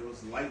 like it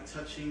was light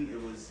touching.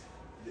 It was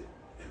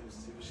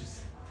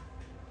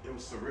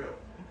surreal.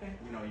 Okay.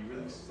 You know, you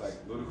really It's like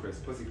ludicrous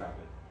pussy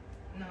popping.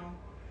 No.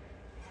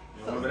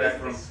 You remember that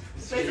from?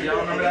 Especially- Y'all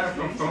remember that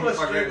from Let's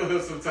fucking? strangle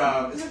him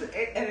sometimes. This is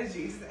the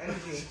energy. This is the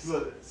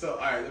energy. So all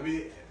right, let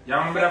me. Y'all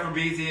remember that from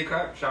BET A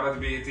Cut? Shout out to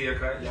BET A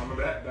Cut. Y'all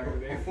remember that back in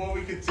the day? Before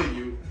we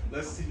continue,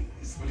 let's see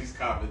some of these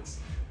comments.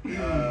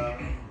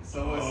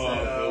 Someone Oh,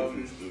 said,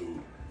 Elvis, dude.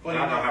 funny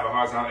I'm gonna enough, have a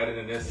hard time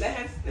editing this. Let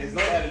him. there's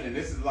no editing.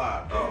 This is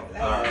live. Oh,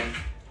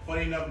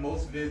 Funny enough,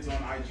 most vids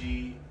on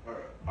IG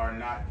are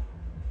not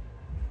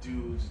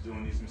dudes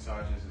doing these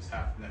massages. It's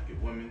half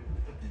naked women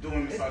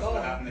doing It's massages both.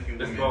 with half naked It's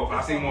women. both.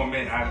 I've seen more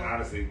men,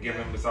 honestly,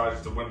 giving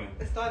massages to women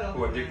It started off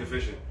who are with dick that.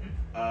 deficient.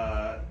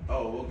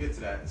 We'll get to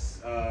that.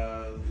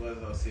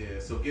 What else here?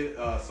 So get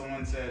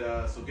someone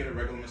said so get a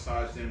regular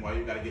massage then why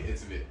you gotta get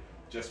intimate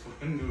just for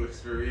a new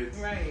experience.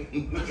 Right.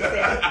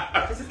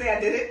 Just to say I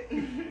did it.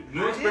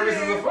 New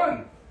experiences are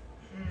fun.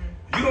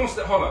 You don't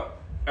hold up.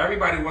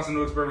 Everybody wants a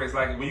new experience.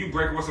 Like when you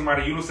break up with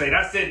somebody, you don't say,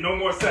 "That's it, no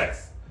more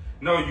sex."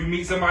 No, you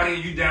meet somebody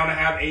and you down to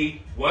have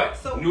a what?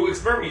 New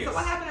experience. So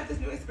what happened if this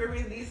new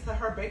experience leads to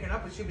her breaking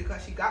up with you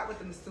because she got with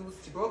the masseuse,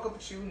 she broke up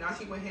with you, now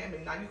she with him,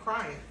 and now you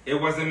crying? It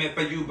wasn't meant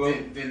for you,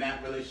 boo. Then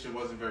that relationship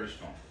wasn't very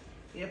strong.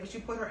 Yeah, but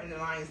you put her in the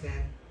lines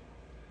then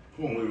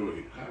Hold on,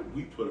 wait. How did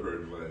we put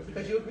her in the last?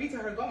 because you agreed to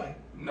her going.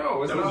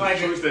 No, it's That not was like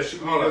a choice that she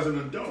hold made up. as an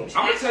adult.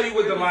 I'm gonna tell you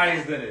what the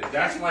Lions Den is.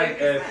 That's like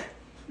if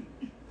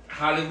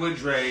Hollywood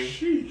Dre,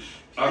 Sheesh.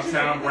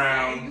 Uptown You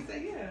Brown,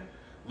 said yeah.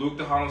 Luke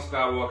the Harlem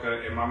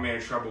Skywalker, and my man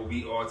Trouble,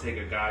 we all take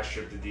a guy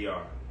trip to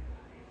DR.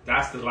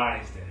 That's the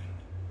Lions Den.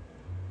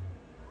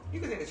 You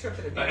can take a trip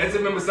to the An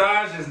intimate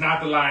massage is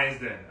not the Lions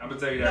Den. I'm gonna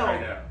tell you that No.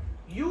 right now.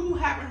 You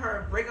having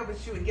her break up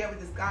with you and get with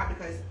this guy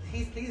because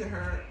he's pleasing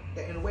her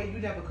in a way you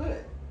never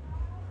could.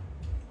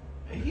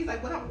 And he's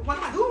like, what am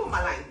I doing with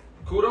my life?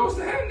 Kudos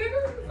to him,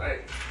 nigga.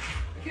 Like,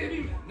 I can't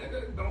be,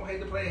 nigga. Don't hate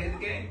the player, hate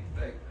the game.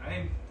 Like, I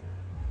ain't.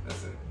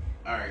 Listen.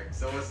 All right.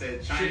 Someone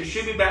said She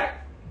Chinese. be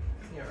back.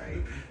 You're right.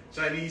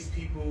 Chinese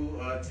people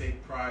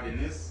take pride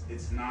in this.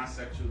 It's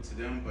non-sexual to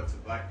them, but to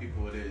black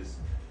people it is.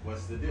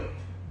 What's the deal?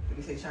 Did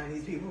we say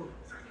Chinese people?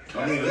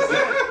 I mean,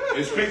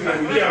 it's crazy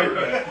that we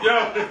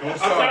I'm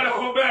trying to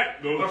hold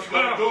back. Don't I'm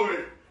trying to do hold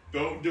it.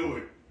 Don't do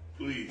it.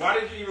 Please. Why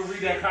did you even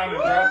read that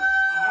comment, bro?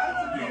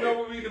 You know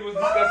what we was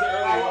discussing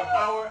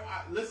earlier.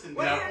 Listen,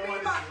 What now do you on mean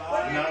is by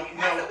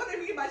live. what do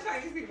you mean by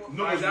Chinese people?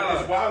 No, it's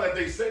wild that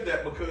they said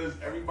that because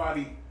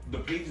everybody, the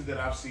pages that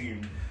I've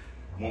seen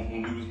when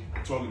we was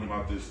talking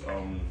about this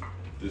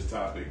this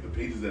topic, the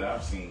pages that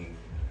I've seen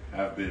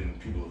have been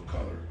people of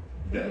color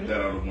that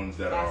are the ones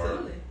that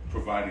Absolutely. are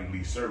providing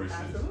these services.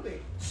 Absolutely.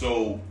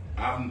 So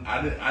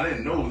I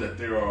didn't know that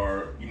there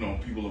are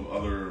people of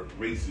other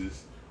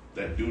races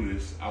that do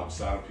this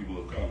outside of people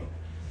of color.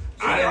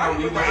 I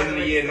didn't know we were in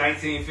the year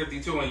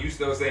 1952 and you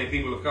still saying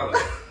people of color.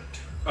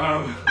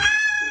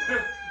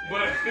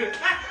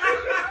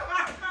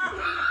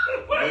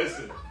 But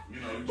listen, you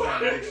trying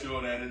to make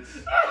sure that it's,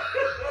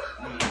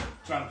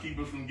 trying to keep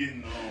us from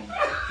getting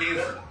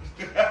cancer.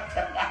 You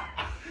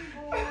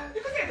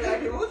can say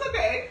black people. It's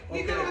okay.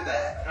 We good with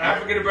that.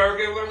 African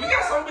American, we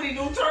got so many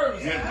new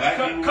terms. Yeah, black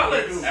people,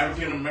 colors.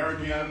 African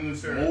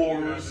Americans,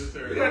 Moors.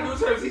 We got new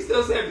terms. He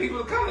still said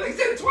people of color. He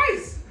said it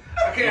twice.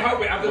 I can't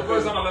help it. After the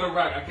first time I let him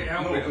rock, I can't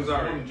help it. I'm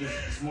sorry.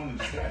 It's more than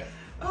just that.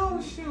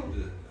 Oh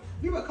shoot.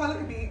 People of color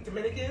could be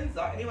Dominicans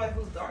or anybody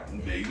who's dark.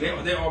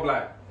 They're all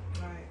black.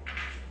 Right.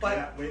 But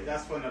yeah, wait,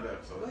 that's for another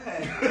episode. go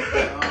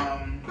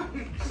ahead.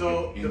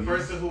 So the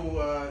person who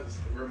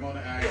Ramona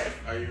asked, Yes.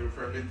 are you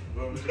referring?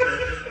 What was the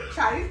question?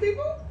 Chinese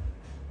people?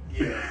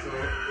 Yeah. So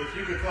if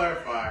you could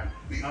clarify,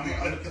 I'm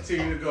gonna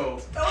continue to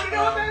go. I don't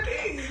know what that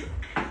means.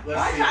 Let's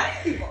Why see.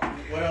 Chinese people?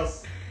 What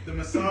else? The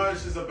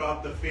massage is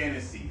about the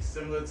fantasy,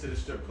 similar to the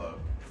strip club.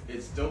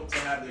 It's dope to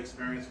have the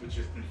experience with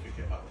your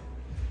significant other.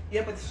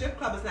 Yeah, but the strip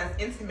club is not as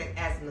intimate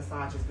as the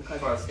massages because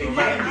Plus, It no can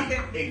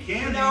matter, be. It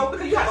can you know, be.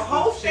 because you have a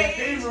whole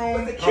Champagne stage room.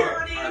 with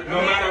security.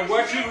 no matter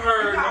what you've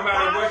heard, no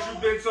matter what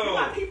you've been You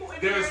got told, people in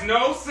there's there.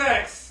 no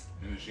sex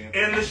In the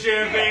champagne. in the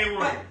champagne room.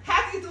 But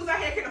half these dudes out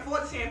here can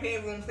afford the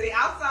champagne room, so they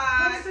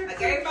outside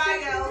like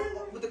everybody else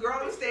with the girl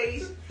on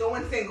stage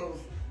throwing singles.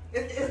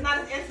 It's not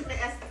as intimate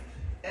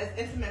as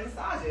intimate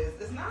massages.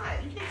 It's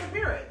not. You can't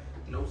compare it.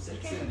 No You sex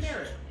can't in the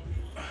compare it.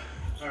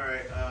 All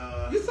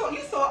right. You saw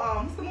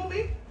what's the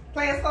movie?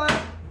 Players Club.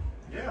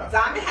 Yeah.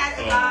 Diamond had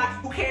a guy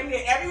who came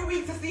there every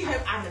week to see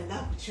her. I'm in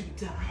love with you,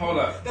 Diamond. Hold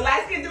up. The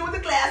light skinned dude with the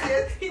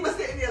glasses. He was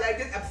sitting there like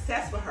this,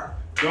 obsessed with her.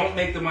 Don't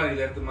make the money,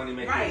 let the money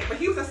make Right, you. but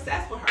he was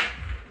obsessed with her.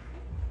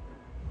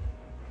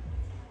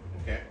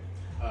 Okay.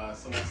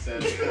 Someone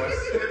said, of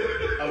course,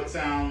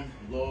 Uptown,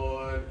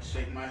 Lord,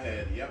 shake my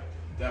head. Yep,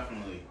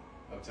 definitely.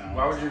 Uptown.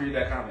 Why would you read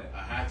that comment? I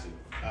had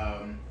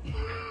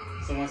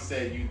to. Someone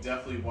said you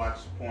definitely watch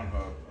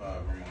Pornhub,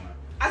 Ramona.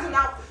 I do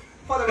not,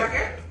 for the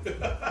record.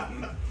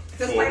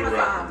 Disclaimer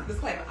time.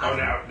 Disclaimer. Oh,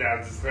 now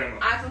disclaimer.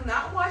 I do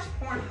not watch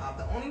Pornhub.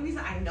 The only reason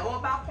I know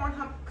about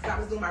Pornhub because I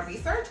was doing my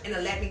research and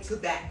it led me to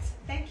that.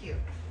 Thank you.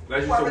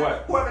 Led you to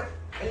what? Whoever,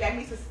 it led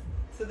me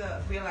to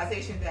the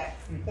realization that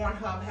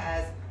Pornhub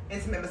has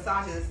intimate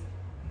massages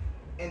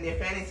in their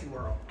fantasy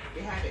world.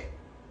 They have it.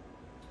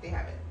 They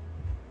have it.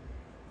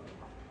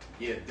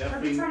 Yeah,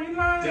 definitely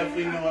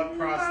know what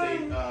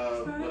prostate,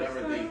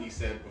 whatever thing he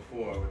said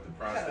before with the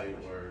prostate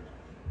word.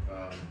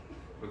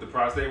 With the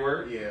prostate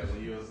word? Yeah,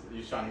 when you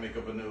was trying to make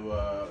up a new.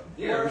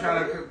 Yeah, we're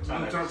trying to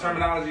Trying to-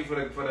 terminology for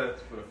the fellas.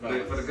 good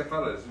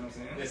fellas. You know what I'm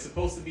saying? There's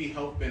supposed to be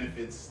health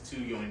benefits to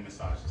yoni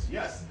massages.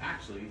 Yes,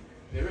 actually,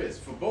 there is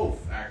for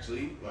both.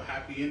 Actually, a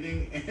happy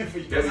ending and for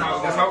There's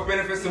health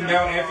benefits to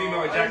male and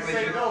female I didn't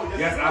say ejaculation. no.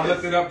 Yes, I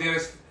looked it up.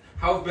 There's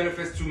health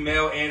benefits to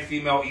male and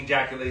female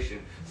ejaculation.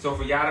 So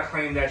for y'all to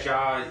claim that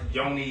y'all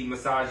yoni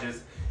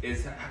massages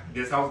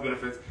there's health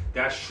benefits,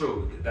 that's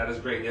true. That is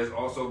great. There's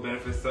also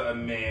benefits to a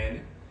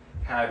man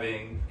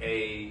having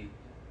a,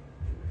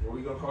 what are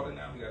we gonna call it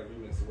now? We gotta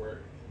remix the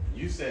word.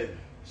 You said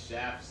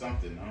shaft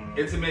something. I don't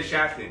know. Intimate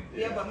shafting.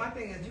 Yeah, but my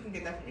thing is you can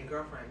get that from your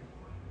girlfriend.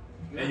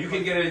 And you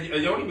can get a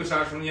yoni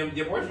massage from your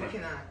You boyfriend.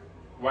 cannot.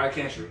 Why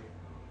can't you?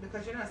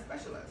 Because you're not a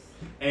specialist.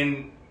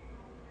 And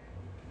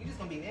You're just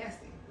gonna be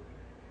nasty.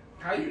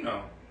 how you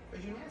know?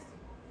 Because you're nasty.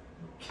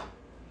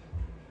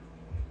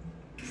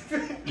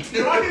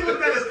 Why he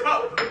looked at his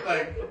cup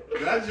like,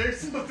 did I drink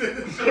something?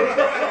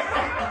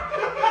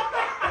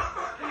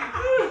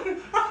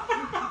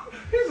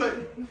 He's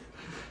like,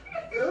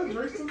 did I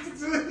drink something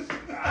today?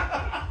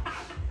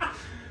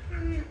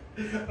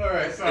 All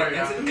right, sorry.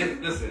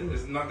 Listen,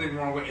 there's nothing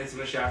wrong with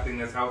intimate shafting.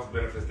 There's health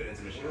benefits to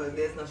intimate Well, shafting.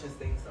 there's no such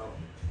thing, so.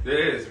 There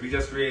is. We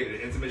just created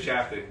it. Intimate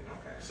shafting.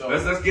 Okay. So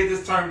Let's get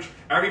this term.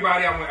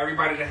 Everybody, I want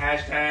everybody to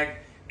hashtag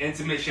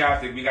intimate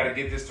shafting. We got to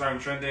get this term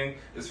trending.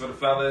 It's for the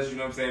fellas. You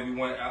know what I'm saying? We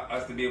want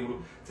us to be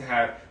able to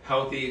have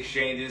healthy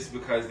exchanges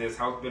because there's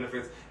health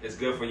benefits. It's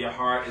good for your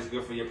heart. It's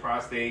good for your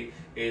prostate.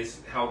 It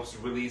helps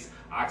release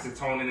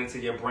oxytocin into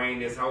your brain.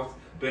 There's health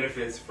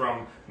benefits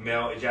from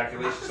male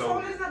ejaculation. So So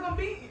it's not gonna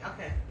be.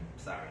 Okay.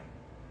 Sorry.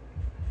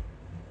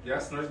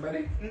 yes, Nurse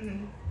Betty.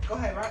 Mm-hmm. Go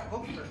ahead, right? Go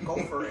for it. Go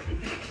for it.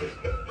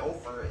 Go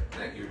for it.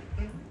 Thank you.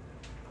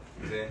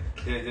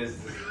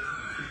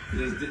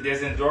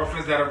 There's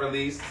endorphins that are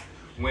released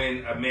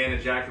when a man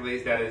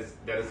ejaculates that is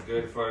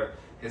good for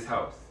his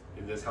health.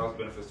 There's health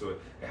benefits to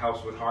it. It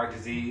helps with heart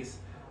disease.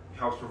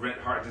 Helps prevent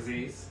heart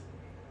disease.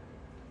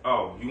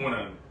 Oh,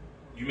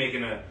 you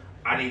making a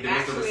I need the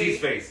Mr. Receipts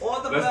face.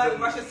 All the Let's blood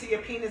do- rushes to your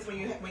penis when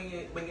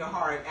you're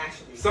hard.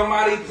 Actually.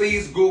 Somebody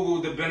please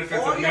Google the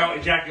benefits All of your- male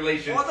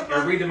ejaculation all the blood-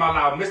 and read them out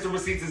loud. Mr.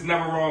 Receipts is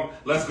never wrong.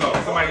 Let's go.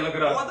 Somebody look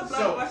it All up. the blood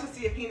So- rushes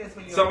to your penis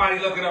when you're. Somebody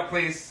look it up,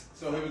 please.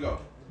 So here we go.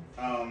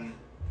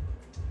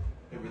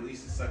 It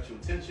releases sexual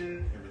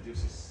tension, it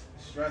reduces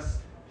stress,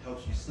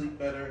 helps you sleep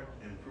better,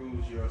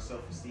 improves your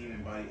self-esteem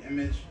and body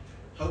image,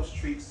 helps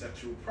treat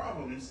sexual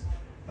problems,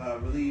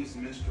 relieves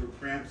menstrual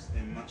cramps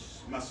and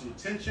muscle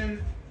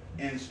tension,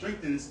 and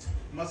strengthens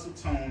muscle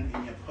tone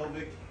in your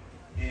pelvic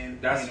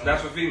and That's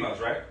for females,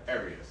 right?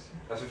 areas.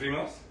 That's for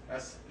females?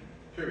 That's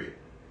period.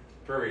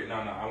 Period. No.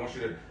 I want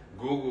you to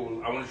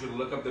Google. I want you to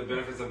look up the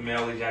benefits of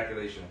male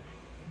ejaculation.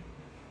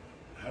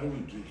 How do we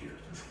get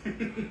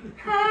here?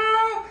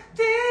 How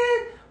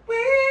did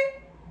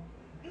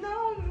we?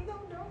 No,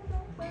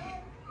 nobody.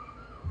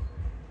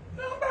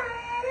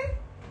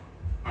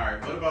 All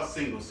right. What about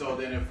single? So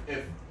then,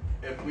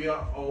 if we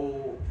are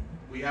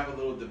we have a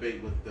little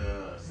debate with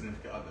the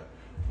significant other.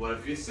 What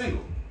if you're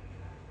single?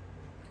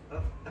 If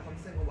I'm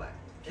single, what?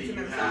 Can you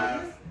Intimate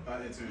have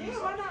massages? intimate Yeah,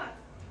 massage? why not?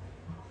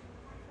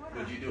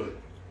 Would you do it?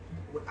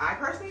 Would I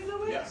personally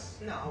do it? Yes.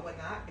 No, I would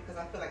not, because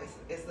I feel like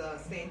it's the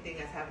same thing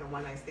as having a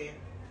one night stand.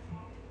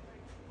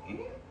 I'm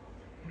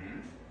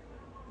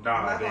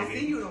Nah, not gonna baby.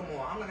 see you no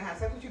more. I'm gonna have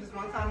sex with you this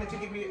one time that you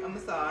give me a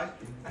massage,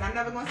 and I'm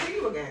never gonna see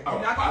you again. Oh,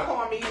 You're not gonna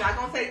call me. You're not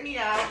gonna take me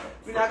out.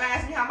 You're not gonna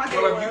ask me how my day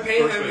Well, was. if you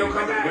pay First him, lady. he'll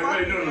come back.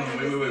 Wait, no,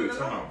 Fuck you.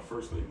 time out.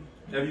 First lady.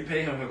 If you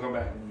pay him, he'll come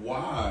back.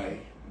 Why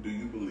do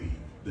you believe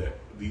that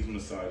these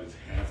massages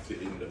have to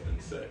end up in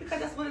sex? Because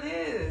that's what it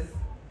is.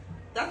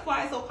 That's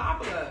why it's so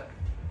popular.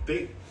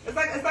 They It's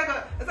like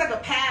a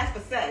pass for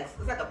sex.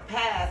 It's like a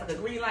pass, like a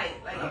green light.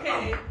 Like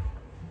okay,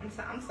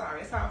 I'm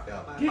sorry. That's how I feel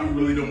about I it.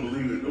 really don't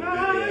believe it. Though. They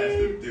asked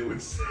if there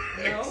was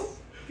sex. No.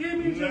 Give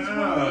me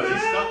Nah,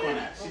 She's stuck on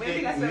that. She Well, maybe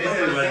think that's men what-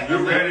 are like You're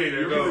you're ready to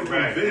you're go really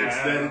right convinced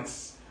now.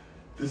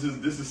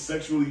 that this is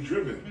sexually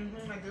driven.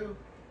 I do.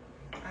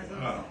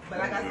 Wow. But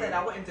like I said,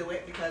 I wouldn't do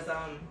it because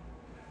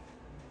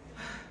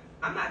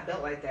I'm not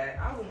built like that.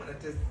 I would want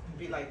to just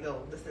be like,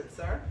 no, listen,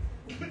 sir.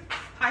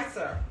 Hi,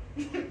 sir.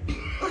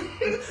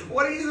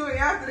 What are you doing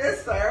after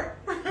this, sir?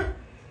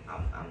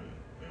 I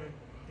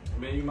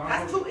mean, you might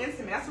That's as well- too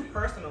intimate. That's too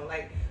personal.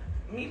 Like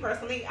me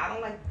personally, I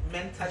don't like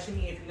men touching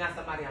me if you're not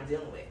somebody I'm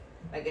dealing with.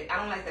 Like I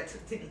don't like that to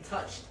be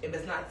touched if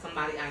it's not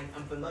somebody I'm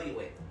familiar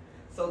with.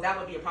 So that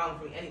would be a problem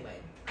for me anyway.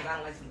 Because I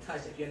don't like to be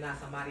touched if you're not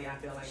somebody I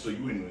feel like. So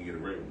you wouldn't even get a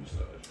regular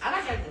massage. I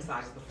like getting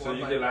massages before. So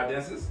you but get lap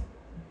dances?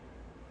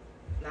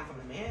 not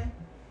from a man.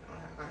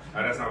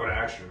 That's not what I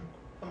asked you.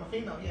 From a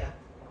female, yeah.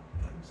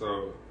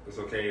 So it's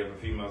okay if a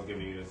female's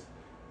giving you this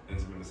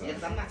intimate massage. Yeah,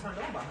 because I'm not turned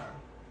on by her.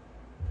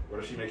 What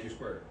if she make you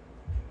squirt?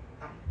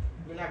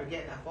 You're never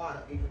getting that far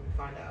to even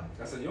find out.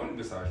 That's a yoni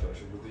massage,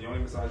 though. The yoni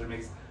massage that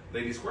makes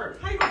ladies squirt.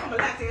 How you go from a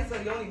lap dance to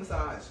a yoni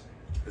massage?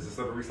 It's a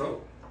slippery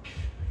slope.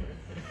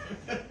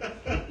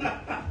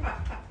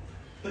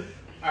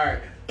 All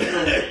right.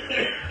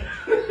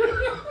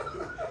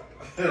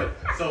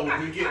 So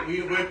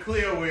we're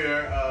clear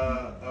where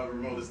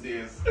Ramona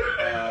stands.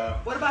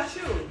 What about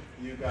you?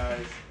 You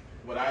guys,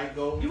 would I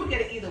go? You would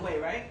get it either way,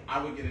 right?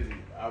 I would get it.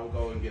 I would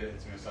go and get it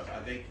into massage. I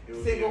think it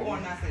would Single be or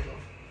not single?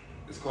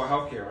 It's called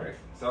healthcare, right?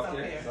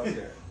 Self-care?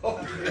 Self-care.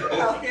 Self-care.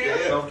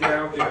 Healthcare?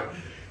 Self-care, healthcare.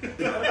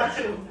 What about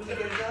you? Would you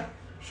get it done?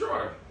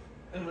 Sure.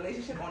 In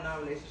relationship or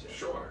non-relationship?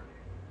 Sure.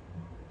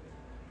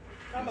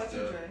 How about you,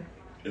 Dre?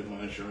 If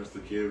my insurance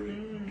took care of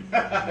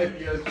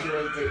it. Your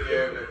insurance took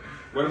care of it.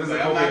 What if it's a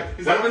Like, I'm copay? not-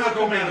 he's What like, if it's a I'm not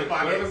coming out copay? of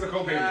pocket. What if it's a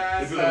copay?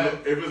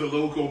 If it's a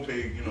low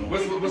copay, you know.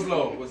 What's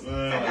low? What's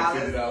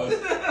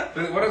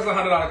 $50. what if it's a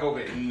 $100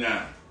 copay?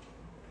 Nah.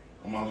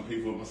 I'm gonna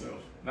pay for it myself.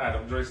 Nah,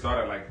 the joints start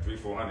at like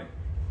 $300-400.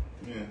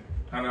 Yeah.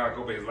 $100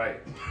 copay is light.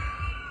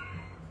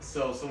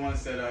 So someone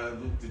said,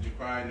 Luke, did you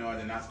cry? No, I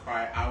did not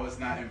cry. I was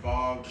not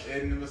involved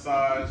in the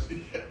massage.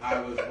 I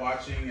was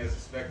watching as a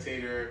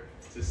spectator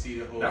to see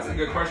the whole That's a thing.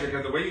 good question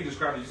because the way you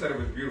described it, you said it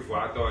was beautiful.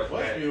 I thought It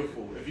was that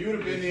beautiful. If you would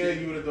have been there,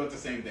 you would have thought the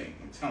same thing.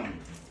 I'm telling you.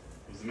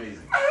 It was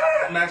amazing.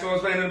 Maxwell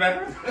was playing in the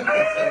background. So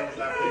was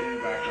not playing in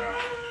the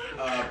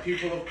background.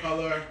 People of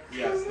color,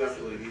 yes,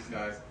 definitely, these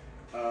guys.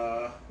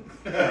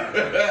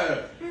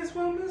 This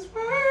woman's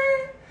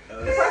word.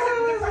 Did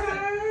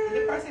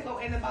the person go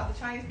in about the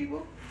Chinese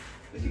people?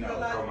 Did you No. go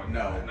live? Oh my No.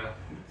 God, no.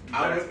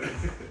 I would,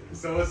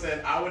 so it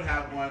said I would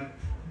have one.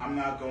 I'm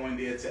not going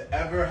there to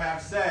ever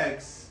have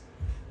sex.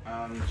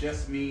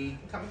 Just me.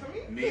 Coming from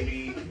me?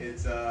 Maybe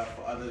it's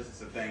for others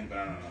it's a thing, but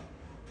I don't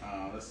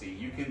know. Let's see.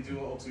 You can do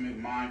ultimate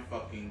mind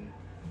fucking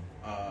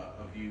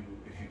of you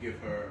if you give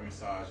her a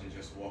massage and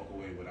just walk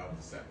away without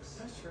the sex.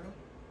 That's true.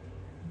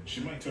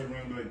 She might turn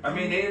around and be like, I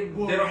mean,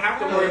 they don't have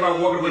to worry about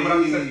walking away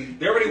without the sex.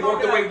 They already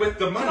walked away with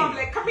the I'm money.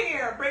 like, come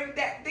here, bring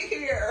that dick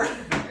here.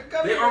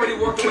 Come They here. already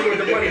walked away with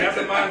the money. That's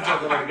a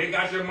mindfuck already. They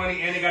got your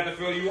money and they got to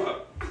fill you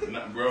up.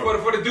 nah, bro.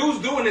 For the dudes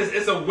doing this,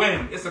 it's a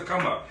win. It's a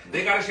come up.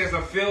 They got a chance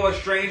to fill a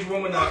strange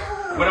woman up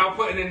without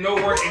putting in no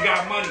work and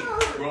got money.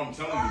 Bro, I'm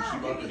telling you, she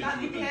about to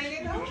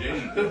hit you with the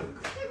jade.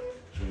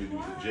 She'll hit you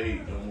with the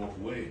jade. Don't walk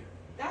away.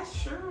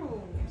 That's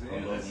true.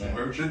 Love won't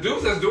hurt The you.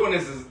 dudes that's doing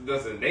this is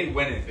listen. They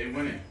winning. They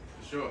winning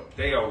for sure.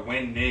 They are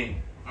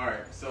winning. All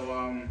right, so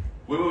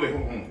Wait, hold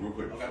on, real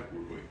quick. Okay.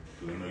 Real quick.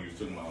 Because I know you was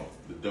talking about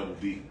the double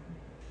D.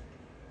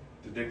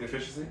 The dick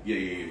deficiency. Yeah.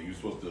 You're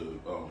supposed to,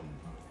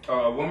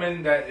 A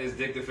woman that is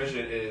dick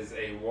deficient is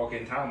a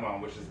walk-in time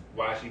bomb, which is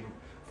why she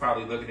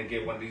probably looking to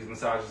get one of these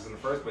massages in the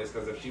first place.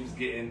 Because if she was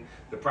getting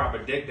the proper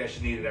dick that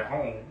she needed at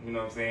home, you know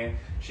what I'm saying,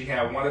 she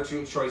had one or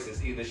two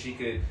choices. Either she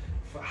could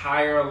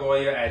hire a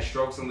lawyer at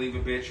Strokes and Leave a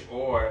Bitch,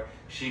 or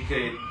she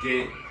could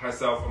get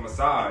herself a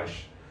massage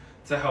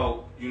to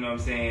help, you know what I'm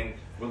saying,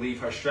 relieve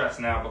her stress.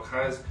 Now,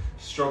 because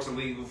Strokes and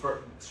Leave a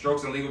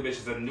Bitch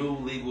is a new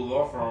legal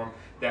law firm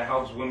that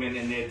helps women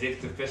in their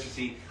dick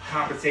deficiency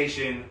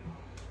compensation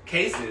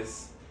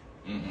cases,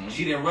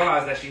 she didn't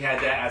realize that she had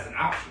that as an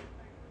option.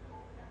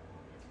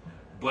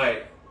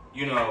 But,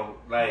 you know,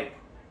 like,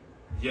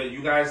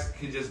 you guys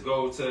could just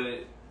go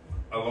to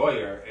a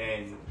lawyer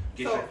and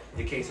get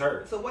your case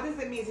heard. So what does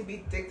it mean to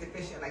be dick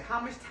deficient? Like, how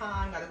much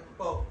time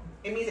well,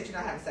 it means that you're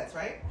not having sex,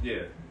 right?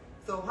 Yeah.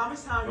 So how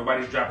much time?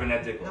 Nobody's dropping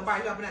that dick off.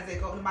 Nobody's dropping that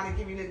dick off. Nobody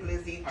giving you the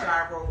glizzy,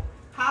 gyro.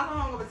 How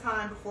long of a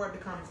time before it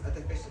becomes a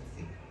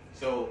deficiency?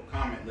 So,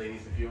 comment,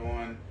 ladies, if you're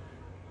on.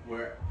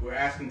 We're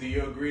asking, do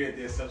you agree that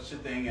there's such a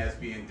thing as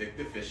being dick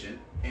deficient?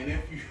 And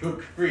if you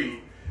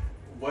agree,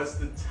 what's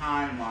the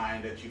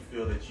timeline that you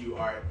feel that you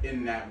are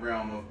in that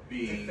realm of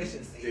being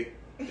dick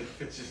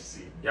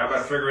deficiency? Y'all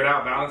better figure it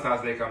out.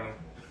 Valentine's Day coming.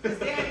 Is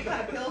there any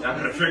kind of pills? Y'all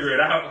better figure it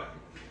out.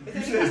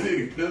 You said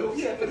any pills?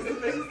 Yeah, for the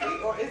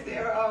deficiency, or is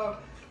there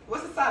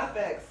what's the side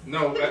effects?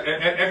 No,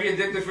 if you're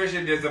dick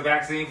deficient, there's a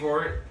vaccine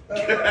for it.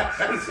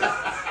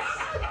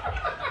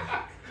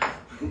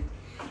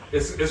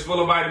 It's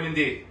full of vitamin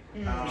D.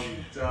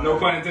 No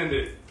pun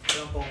intended.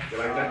 You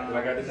like that? You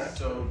like I did that?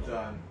 So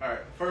done. All right.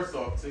 First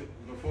off,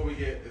 before we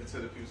get into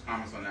the people's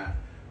comments on that,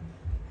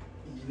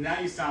 now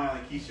you sound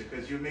like Keisha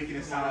because you're making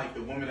it sound like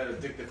the women that are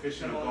dick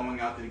deficient are going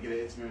out there to get an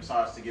intimate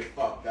massage to get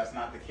fucked. That's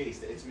not the case.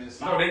 The intimate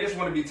massage. No, they just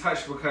want to be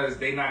touched because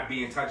they not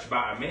being touched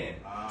by a man.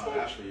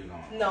 That's where you're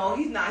going. No,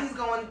 he's not. He's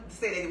going to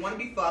say they want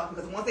to be fucked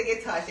because once they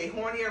get touched, they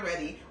horny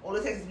already. All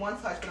it takes is one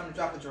touch for them to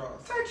drop the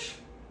drawers. Touch.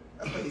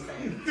 That's what he's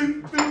saying.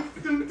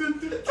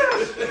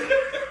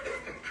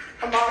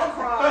 I'm all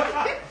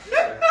crying.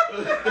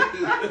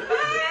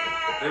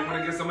 They want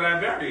to get some of that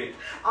variant.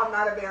 I'm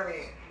not a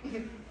variant.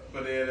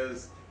 But it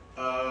is.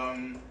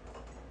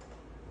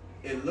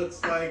 It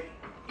looks like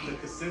the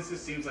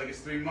consensus seems like it's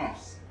 3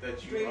 months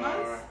that you 3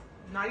 months?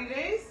 90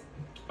 days?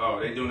 Oh,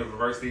 they doing the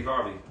reverse Steve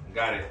Harvey.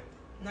 Got it.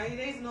 90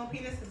 days, no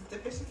penis is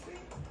deficiency?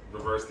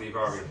 Reverse Steve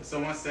Harvey.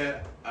 Someone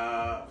said,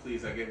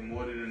 please, I get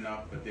more than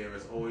enough, but there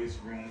is always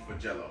room for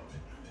Jello.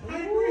 I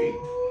agree.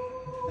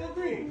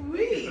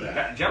 Really?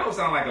 Jello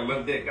sound like a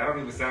limp dick. That don't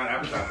even sound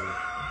appetizing.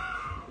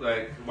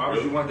 Like, why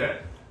would you want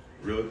that?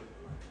 Really?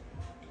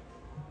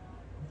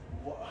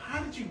 Well,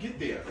 how did you get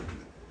there?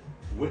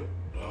 What?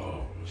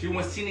 Oh. She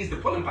needs the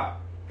pull and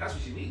pop. That's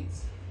what she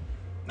needs.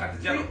 Not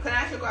the Jello. Can I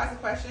ask you guys a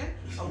question?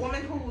 A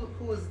woman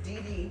who is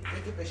DD,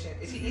 dick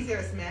deficient, is she easier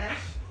to smash?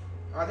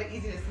 Are they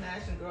easier to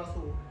smash than girls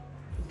who's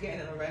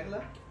getting it on a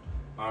regular?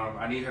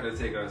 I need her to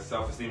take a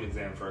self-esteem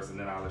exam first, and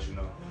then I'll let you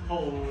know.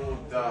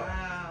 Hold up.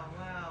 Wow.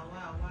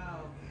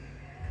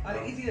 Are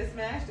they easier to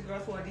smash, the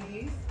girls who are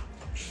DDs?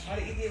 Are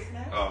they easier to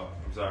smash? Oh,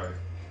 I'm sorry.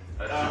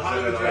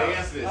 How would you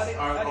answer this?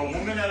 Are they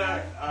women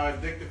that are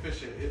dick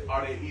deficient,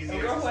 are they easier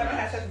A girl to who ever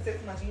had smash? sex in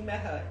 6 months, you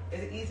met her, is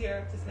it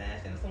easier to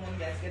smash than someone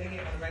that's getting it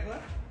on a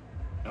regular?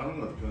 I don't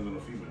know. It depends on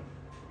the female.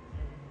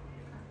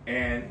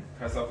 And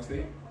her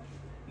self-esteem?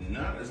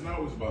 It's not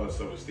always about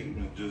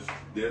self-esteem. It's just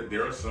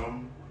there are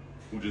some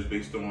who just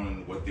based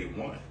on what they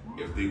want.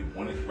 If they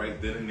want it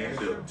right then and there,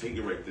 they'll take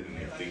it right then and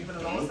there. If they For the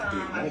don't, long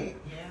time, they won't.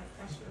 yeah,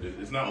 that's true.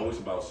 It's not always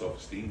about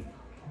self-esteem.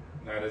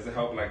 Now, does it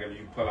help, like, if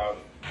you pull out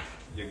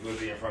your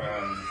glizzy in front of her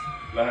and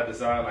let her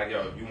decide, like,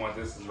 yo, you want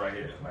this is right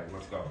here. Like,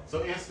 let's go.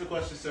 So answer the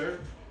question, sir.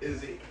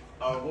 Is it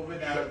a woman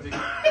that are dick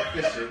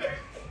deficient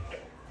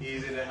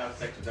easier to have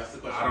sex with? That's the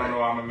question. I don't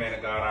know. I'm a man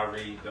of God. I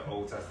read the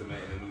Old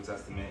Testament and the New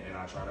Testament, and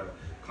I try to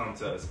come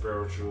to a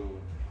spiritual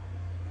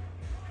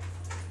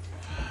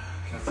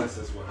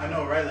consensus with her. I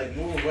know, right? Like,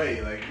 move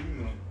away. Like,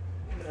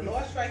 When the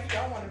Lord strikes,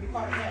 y'all want to be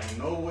part of that.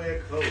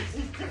 nowhere close.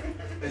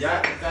 Is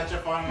that your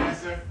final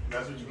answer?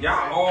 That's what you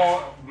Y'all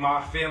all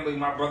my family,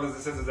 my brothers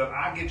and sisters. If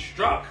I get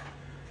struck,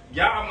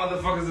 y'all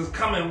motherfuckers is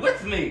coming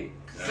with me.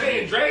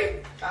 Say it,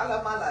 Dre. I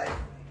love my life.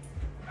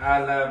 I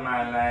love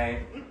my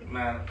life,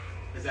 man.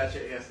 Is that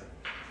your answer?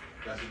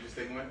 That's what you're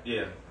sticking with?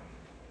 Yeah.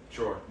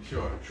 Sure.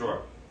 Sure.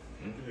 Sure.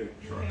 Okay.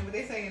 Sure. Okay, what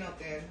they saying up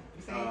there?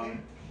 You saying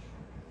anything?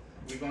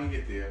 We're gonna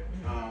get there.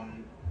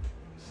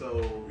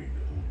 So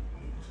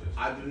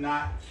I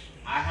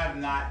have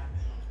not.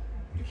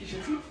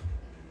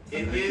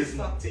 It is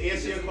to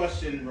answer your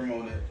question,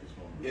 Ramona.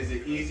 Is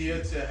it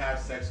easier to have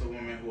sex with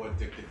women who are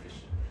dick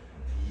deficient?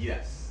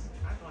 Yes,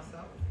 I thought so.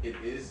 it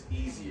is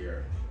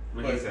easier.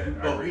 What he said, I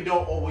But agree. we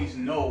don't always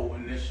know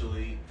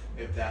initially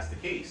if that's the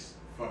case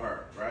for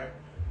her, right?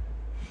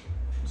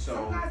 So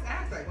Some guys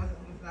ask, like, when's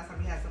the last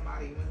time you had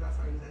somebody? When's the last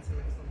time you was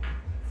intimate with someone?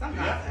 Some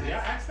guys do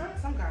y'all ask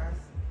that? Some guys.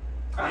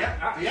 Do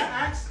y'all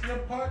ask your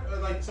part,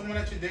 like someone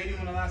that you're dating,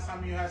 when the last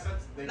time you had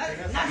sex? They Not-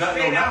 had not- sex?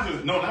 Straight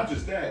out. Not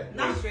just that.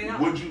 Not but straight out.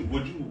 Would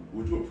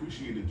you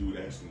appreciate a dude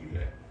asking you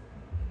that?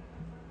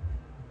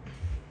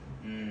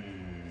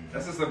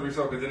 That's a slippery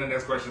slope, because then the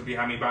next question would be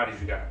how many bodies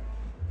you got.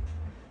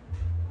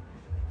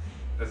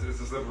 It's a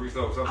slippery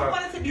slope. want it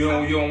Sometimes to be you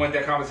don't something- want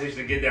that conversation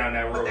to get down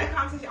that But road. that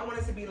conversation, I want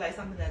it to be like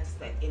something that's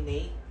like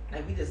innate.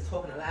 Like we just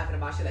talking and laughing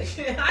about shit. Like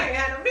shit, I ain't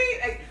had no meat.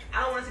 Like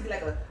I don't want it to be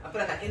like I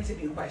feel like an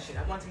interview question.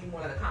 I want it to be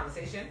more like a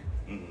conversation.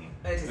 Mm-hmm.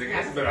 And it just Nigga,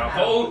 has it's to been come a out.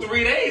 whole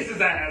 3 days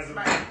since I had some.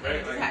 Right. Right?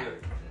 It just Like, happened.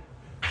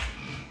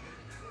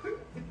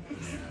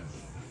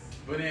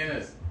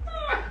 Bananas.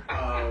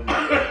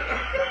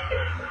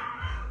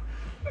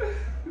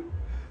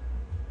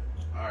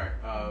 All right.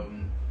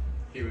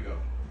 Here we go.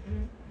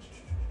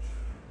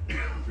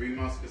 3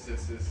 months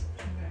consensus.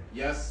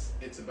 Yes,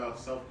 it's about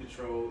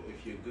self-control.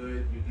 If you're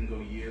good, you can go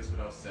years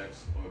without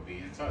sex or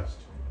being touched.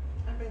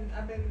 I'm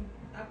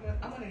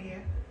on a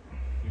year.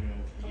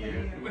 Yeah.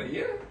 You been a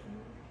year?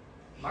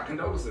 My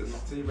condolences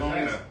to you, Long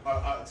as-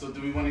 banana. so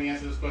do we want to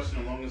answer this question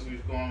as long as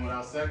we've gone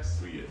without sex?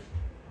 3 years.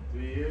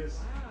 3 years?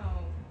 Wow.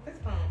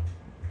 Fist bump.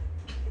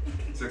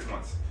 6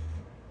 months.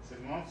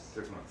 6 months?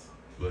 6 months.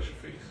 Bless your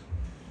face.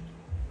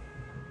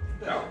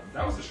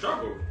 That was a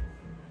struggle.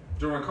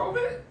 During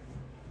COVID?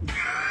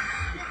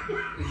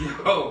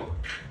 Yo,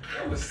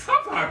 that was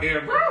tough out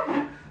here,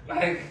 bro.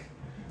 Like,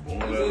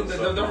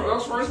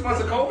 those first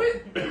months of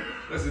COVID?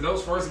 Listen,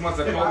 those first months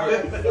of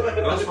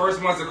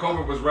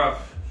COVID was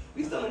rough.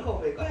 We still in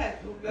COVID. Go ahead.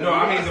 No,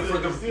 I mean, I'm talking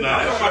about the first one. You know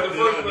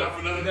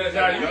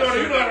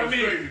what I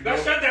mean? That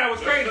shutdown was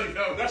crazy.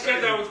 That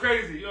shutdown was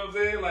crazy. You know what I'm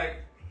saying? Like,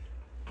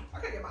 I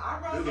could get my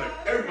eyebrows It's done.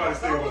 like everybody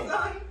stay home.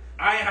 Done.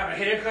 I ain't have a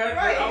haircut.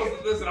 Right. I was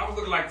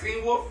looking like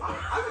Teen Wolf. I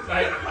could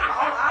Like, get my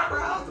own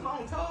eyebrows to my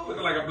own toes.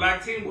 looking like a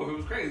black Teen Wolf. It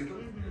was crazy. You know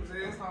what I'm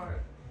saying? It's hard.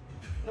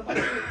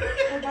 Nobody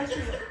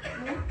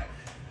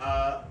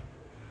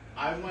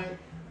I went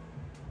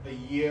a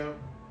year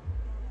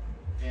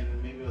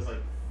and maybe it was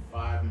like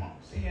 5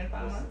 months. A year and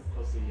 5 months?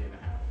 Close to a year and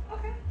a half.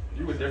 Okay.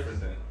 You were different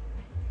then.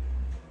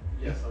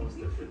 Yes, I was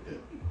different then.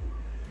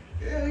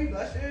 Yeah, you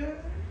blushing.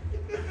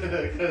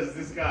 Because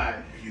this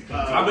guy. He's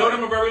come to I've the known light.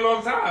 him a very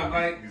long time.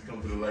 Like, He's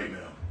come to the light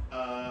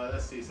now.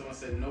 Let's see. Someone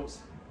said nope.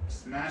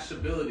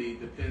 Smashability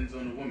depends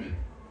on the woman.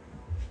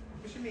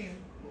 What you mean?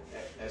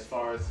 As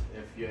far as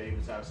if you're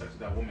able to have sex with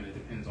that woman, it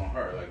depends on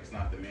her. Like it's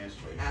not the man's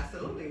choice.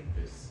 Absolutely.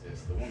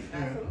 It's the woman.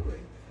 Absolutely.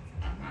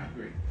 I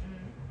agree.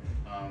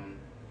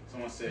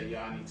 Someone said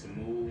y'all need to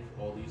move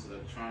all these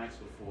electronics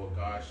before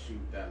God shoot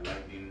that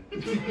lightning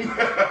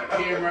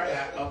camera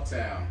at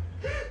Uptown.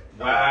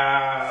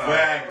 wow.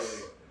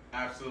 Facts.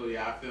 Absolutely.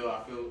 I feel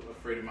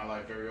afraid in my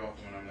life very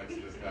often when I'm next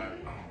to this guy.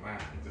 Oh, man.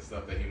 The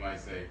stuff that he might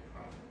say.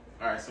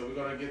 All right, so we're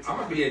gonna get to. I'm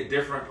gonna be a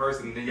different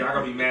person. Then y'all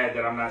gonna be mad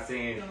that I'm not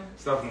saying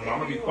stuff no more. I'm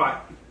gonna be quiet.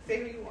 Say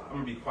who you are. I'm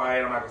gonna be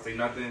quiet. I'm not gonna say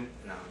nothing.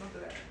 No, don't do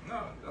that.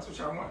 No, that's what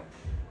y'all want.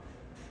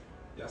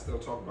 Y'all still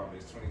talk about me.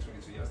 It's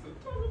 2022. Y'all still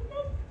talk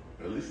about me.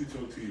 At least you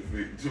talk to your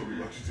face. Talk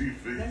about you to your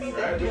face. Let me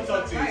Right, do we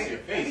talk to you something to your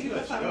right. face. Let me You do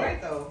let you something know.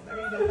 right though. Let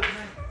me do something right.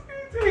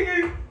 Dang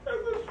it. That's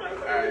what's stressful.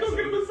 All right, Go so-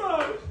 get a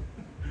massage.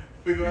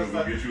 We're We're gonna gonna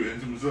start. get you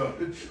into massage.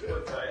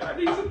 I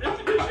need some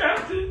intimate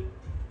action.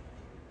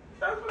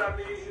 That's what I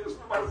need. Just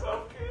for my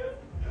self-care.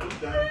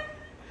 Are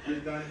you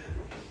done?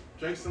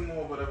 Drink some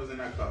more of whatever's in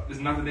that cup. There's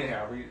nothing in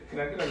here. Can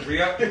I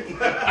re-up? There's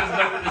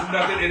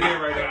nothing in here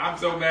right now. I'm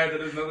so mad that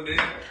there's nothing in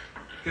here.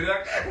 Can I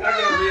get a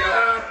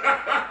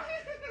re-up?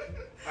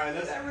 All right,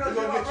 That we're real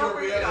gonna get your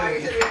appropriate.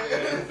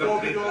 reaction before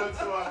we go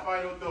into our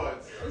final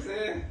thoughts. I'm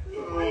saying.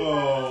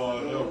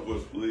 Oh, help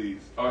us,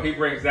 please. Oh, he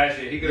brings that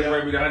shit. He gonna Yeah.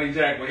 bring me the honey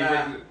jack, but he Nah,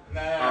 brings it.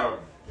 nah,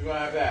 we're gonna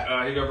have that.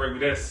 He gonna bring me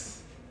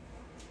this.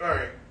 All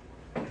right.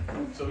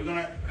 So we're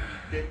gonna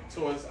get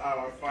towards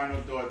our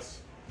final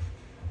thoughts.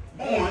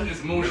 On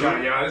This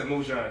moonshine, y'all. This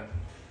moonshine.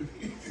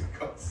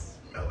 Go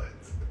smell it.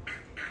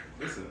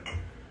 Listen,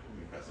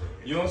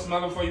 you don't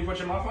smell it before you put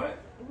your mouth on it?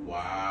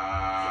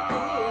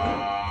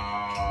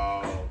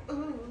 Wow.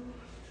 Ooh.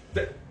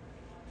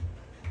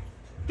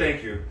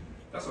 Thank you.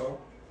 That's all.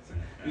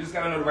 You just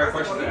gotta know the right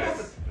questions to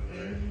ask.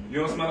 You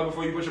don't smell it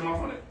before you put your mouth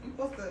on it? You're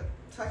supposed to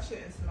touch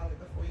it and smell it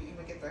before you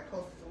even get that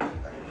close to it.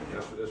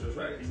 That's what's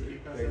right.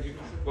 Thank you.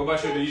 What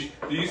about you?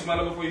 Do you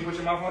smell it before you put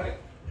your mouth on it?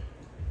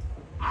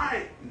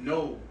 I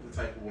know the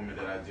type of woman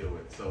that I deal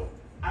with, so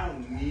I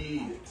don't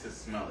need to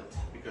smell it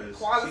because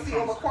Quality she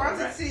comes over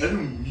quantity. I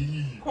don't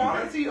need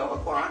Quality over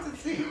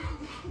quantity.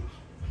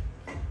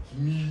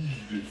 need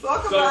it.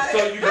 Talk about So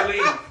it. you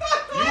believe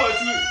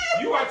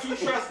you are too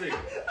trusting.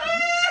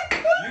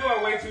 You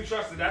are way too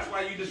trusting. That's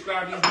why you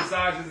describe these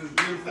massages as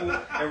beautiful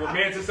and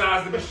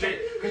romanticize them and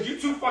shit. Cause you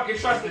too fucking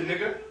trusting,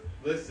 nigga.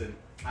 Listen,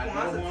 I know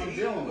who I'm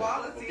dealing with.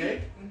 Quality.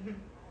 Okay,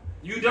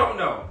 You don't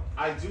know.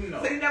 I do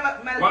know. So you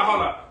never met a Well,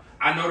 hold up.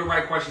 I know the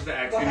right questions to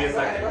ask. Go Give me a ahead,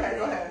 second.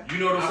 go ahead. You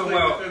know them I so played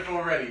well. the fifth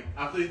already.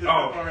 I played the fifth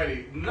Oh.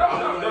 already.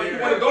 No, you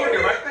want to go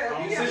there,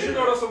 right? Yeah. Since you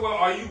know them so well,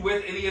 are you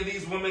with any of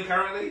these women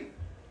currently?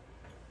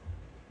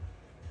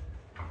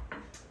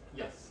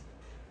 Yes.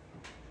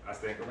 I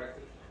stand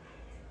corrected.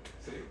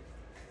 See?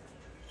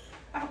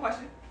 I have a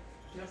question.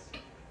 Yes.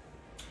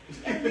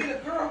 And you the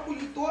girl who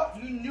you thought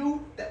you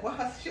knew that what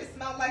her shit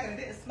smelled like and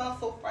it didn't smell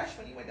so fresh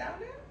when you went down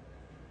there?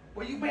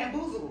 Were you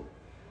bamboozled?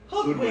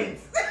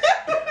 Hoodwinked.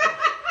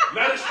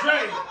 Let it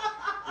stray.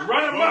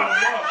 Run him up.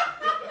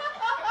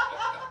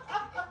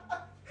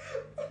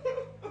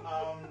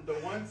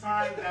 one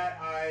time that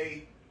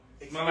I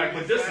Smell like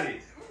experienced that,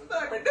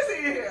 Medicity. Like, this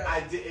in here.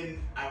 I didn't.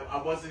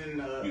 I wasn't in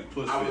the. You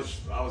pussy I fish.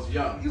 was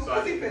young, You so I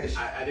pussy didn't, fish.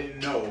 I didn't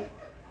know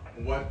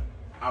what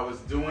I was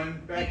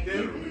doing back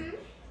then. Mm-hmm.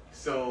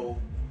 So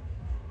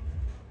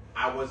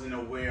I wasn't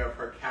aware of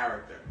her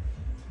character.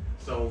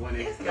 So when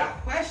it Answer got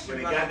that question, when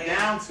it brother got man.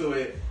 down to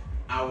it,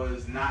 I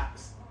was not.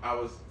 I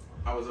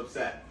was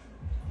upset.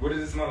 What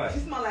does it smell like? She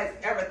smell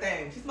like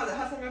everything. She smell like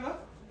Hudson River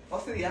or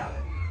City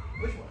Island.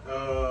 Which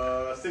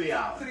one? City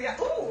Island. City Island.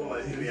 Smell Ooh.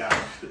 like City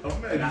Island. Oh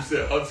man, you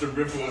said Hudson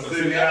River on City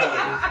City Island.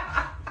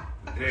 Island.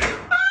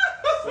 Damn.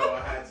 So I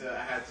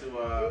had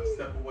to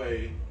step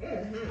away.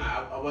 Mm-hmm.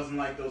 I wasn't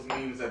like those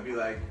memes that be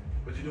like,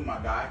 "What you do, my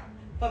guy?"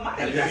 But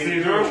my You can see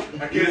it through.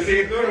 I You can see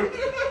it through.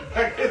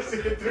 I can't see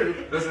it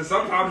through. Listen,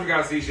 sometimes you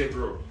gotta see shit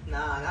through.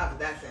 Nah, not with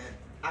that sense.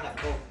 I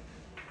gotta go.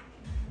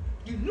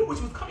 You knew what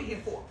you was coming here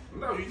for.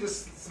 No, you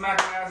just smack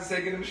her ass and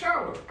say get in the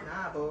shower.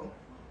 Nah, boo.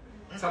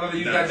 Tell her to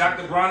use that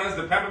Dr. Bronner's,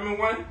 the peppermint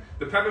one.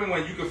 The peppermint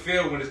one you can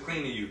feel when it's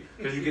cleaning you,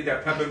 because you get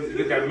that peppermint, you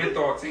get that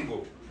menthol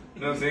tingle.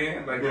 You know what I'm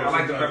saying? Like I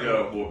like the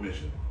peppermint. Abort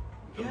mission.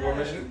 The more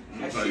mission.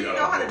 And Sometimes she y'all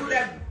know how to abort do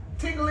that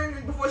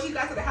tingling before she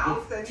got to the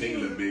house. And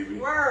Tingling, baby.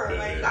 Word, Yeah,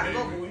 like you gotta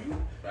go, baby. boo.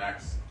 You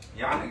Facts.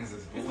 Y'all niggas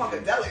is you bougie.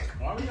 funkadelic.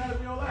 Why we gotta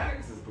be all Y'all that?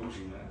 niggas is bougie,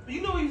 man.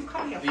 You know what you was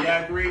coming here Do for.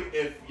 y'all agree?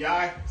 If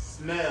y'all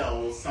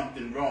smell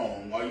something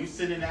wrong, are you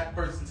sending that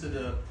person to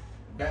the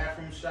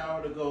bathroom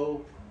shower to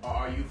go, or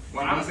are you?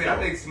 Well, honestly, I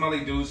think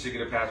smelly dudes should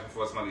get a pass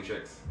before smelly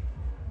chicks.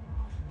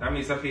 That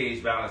means her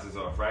pH balance is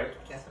off, right?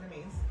 That's what it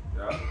means.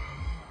 Yeah.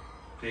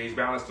 pH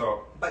balance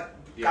talk. But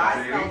Yeah,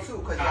 guys smell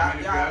too, cause I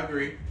y'all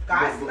agree.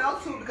 guys But- smell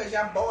too because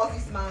y'all balls be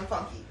smelling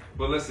funky.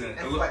 But listen,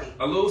 That's funny.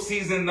 a little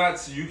seasoned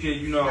nuts, you can,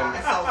 you know, Nah,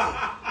 it's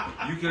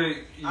salty. you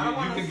could, I don't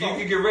want no you salt.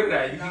 can get rid of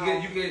that. You No. can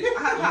get, you can.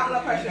 I have high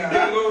blood pressure. You can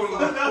get a little, I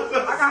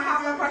got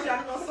high blood pressure. I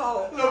need no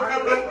salt. Little I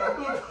need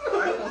pepper.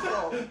 no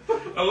salt.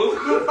 a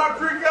little.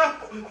 Paprika.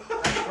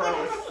 That's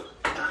gross.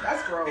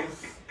 That's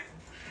gross.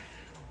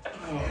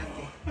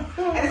 Oh.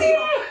 And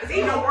it's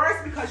even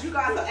worse because you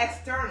guys are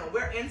external.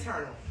 We're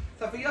internal.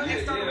 So for your Yeah,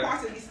 external yeah.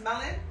 parts to be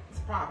smelling, it's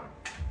a problem.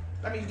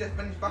 That means you just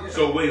finish fucking.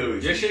 So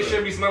wait. Your shit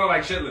should be smelling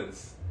like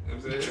chitlins. You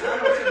know what I'm I saying? don't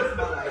know what you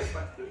smell like,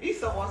 but he's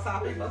so on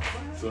topic. But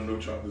So no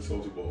chocolate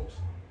salty balls.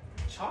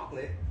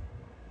 chocolate.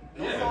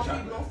 No Yeah, salty,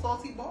 chocolate. no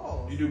salty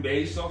balls. You do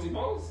beige salty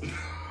balls?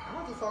 I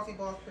don't do salty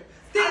balls.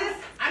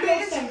 I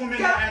know some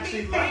women that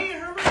actually like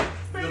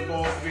the the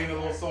balls being a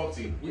little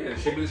salty. Yeah,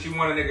 she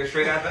want a nigga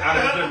straight out of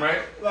the gym,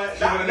 right? Like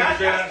She want a nigga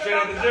straight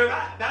out the gym.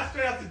 Not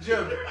straight out the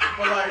gym,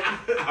 but like.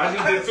 I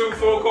just did 2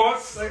 full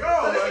courts. Like, So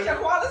oh, this is like, your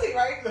quality,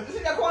 right? This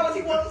is your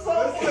quality one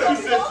salt. She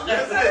said-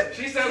 that's it.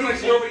 She sounds like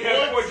she already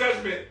has poor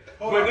judgment.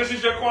 Hold But on. this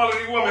is your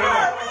quality woman.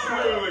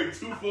 Wait,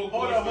 2 full Hold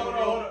courses.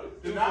 on.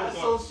 Do Two not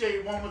full courts.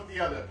 associate one with the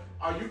other.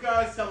 Are you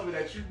guys telling me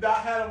that you not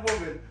had a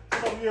woman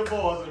suck your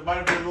balls and it might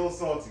have been a little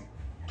salty?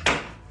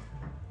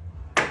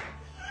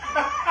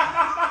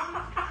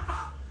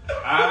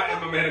 I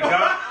am a man of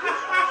God.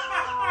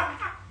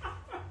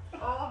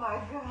 Oh my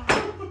god.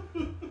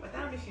 But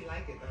that means she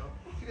like it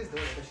though. She just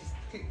doing it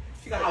because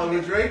she got to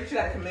Oliver commit. Drake? She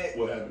got to commit.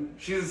 What happened?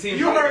 She's a team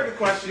You player. heard the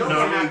question. No, What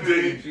I happened?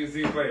 didn't. She's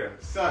a team player.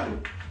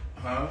 Son,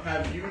 Huh?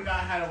 have you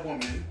not had a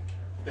woman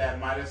that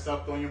might have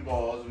sucked on your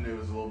balls when it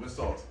was a little bit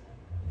salty?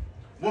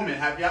 Woman,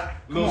 have y'all?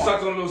 Little come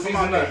sucked on little come seasoned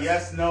on there. nuts.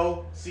 Yes,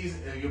 no,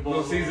 season. Your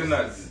balls. Little are seasoned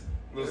nuts. seasoned.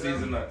 Little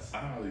seasoned nuts. I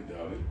highly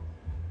doubt it.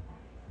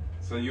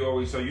 So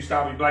you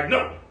stop and be like,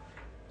 no,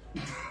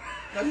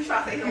 No, he's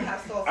trying to say he don't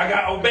have salty. I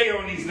got obey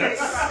on these He's nuts.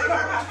 trying to say he don't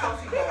have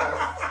salty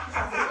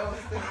balls.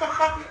 He's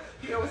trying to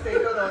say he always stay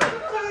good on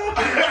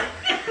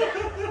it.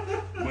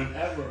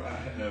 Whenever I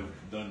have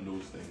done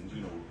those things,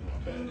 you know, in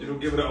my past. You don't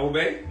give it an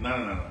obey? No.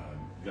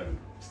 You gotta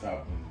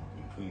stop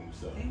and clean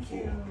yourself Thank before.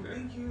 you.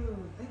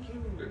 Thank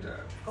you. Good job.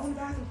 Go in the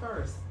bathroom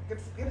first.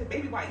 Get a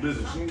baby wipe.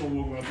 Listen, she ain't gonna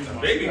walk around talking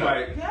about Baby she got-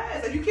 wipe.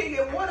 Yes, if you can't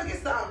get water, get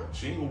some.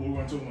 She ain't gonna walk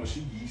around talking about she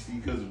yeasty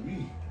because of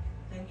me.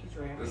 Thank you,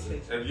 Trey. I Listen,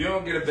 appreciate you. if you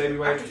don't get a baby I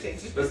wipe,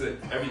 appreciate you. listen,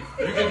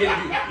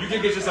 you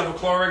can get yourself a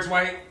Clorox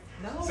wipe.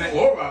 No. Say-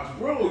 Clorox,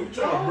 bro, you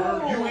trying to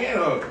burn you and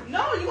her.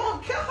 No, you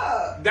gonna kill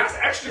her. That's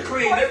extra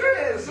clean, What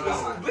nigga. it is?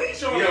 Listen,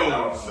 bleach on it. Yo,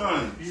 though.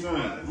 son,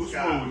 what's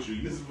wrong with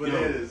you? This is what Yo,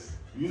 it is.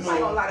 You I'm not gonna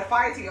know, light a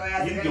fire to your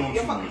ass. You And doing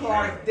your too fucking much,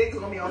 Clorox man. dick is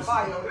gonna be on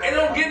fire. They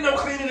don't get no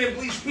cleaning than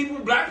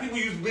bleach. Black people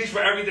use bleach for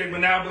everything, but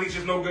now bleach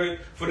is no good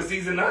for the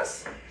seasoned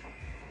nuts.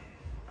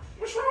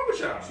 What's wrong with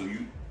y'all? so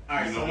you, All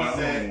right, you know someone what? I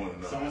said. don't want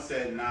to know. Someone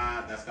said,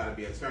 nah, that's got to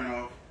be a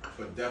turnoff,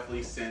 but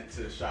definitely sent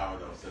to the shower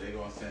though. So they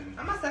gonna send.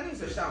 I'm not sending you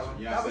to the shower.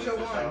 Yeah, That was your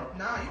send you to the one.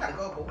 shower. Nah, you gotta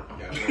go, boo.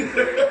 Yeah,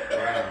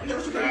 Wow. You know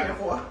what you came here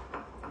for.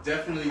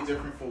 definitely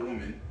different for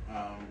women.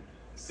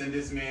 Send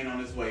this man on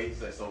his way.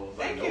 So it's like,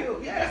 Thank nope, you.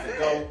 you Yeah, got to that's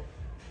go.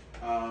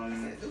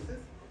 That's it, deuces.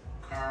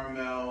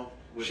 Caramel.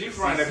 With She the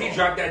fine. sea If he salt.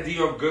 dropped that D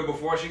off good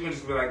before, she can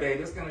just be like, hey,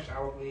 just get in the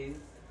shower, please.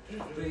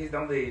 Please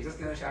don't leave. Just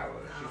get in the shower.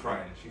 She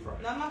frying. She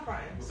frying. No, I'm not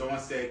crying. Someone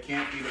said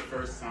can't be the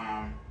first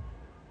time.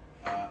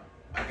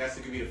 I guess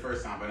it could be the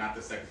first time, but not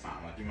the second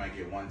time. Like you might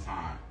get one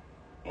time.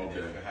 And Okay.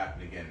 if it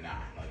happened again, nah.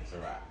 Like it's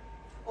alright.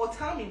 Or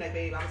tell me that,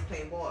 babe, I was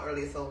playing ball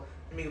earlier, so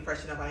I mean,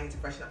 freshen up. I need to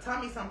freshen up. Tell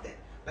me something.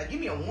 Like, give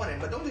me a warning,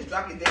 but don't just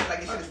drop your dick like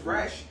your shit is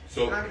fresh.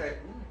 So- and I'll be like,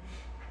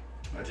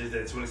 ooh. I just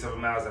did 27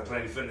 miles at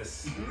Planet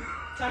Fitness.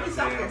 Tell me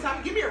something. Tell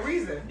me, give me a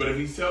reason. But if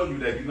he tells you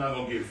that you're not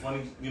gonna get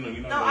funny, you're not.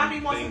 No, gonna I'd be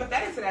more think-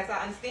 sympathetic to that, so I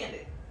understand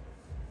it.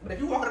 But if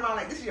you're walking around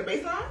like this is your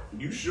baseline,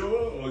 You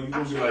sure, or you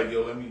gonna be sure. like,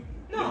 yo, let me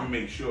No.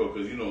 make sure,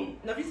 because no,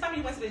 if you tell me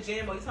you went to the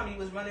gym or you tell me you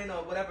was running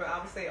or whatever, I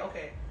would say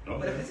okay. But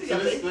Okay. if this is So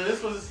your this, baseline,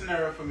 this was a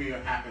scenario for me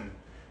that happened.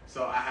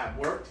 So I had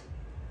worked,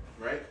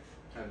 right?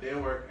 I did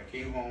work. I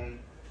came home.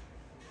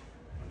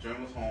 My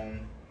joint was home,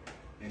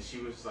 and she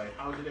was like,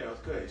 "How was your day?" I was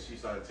good. She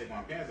started taking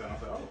my pants down. I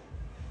was like, "Oh,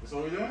 that's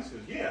what we're doing?" She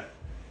was, "Yeah."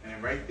 And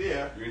then right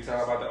there, You can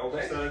tell about the she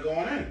Obey? started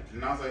going in,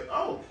 and I was like,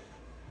 "Oh."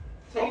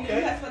 so you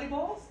okay. had sweaty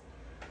balls?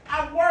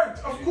 I worked.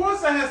 Of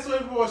course I had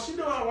sweat balls. She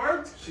knew I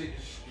worked.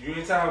 You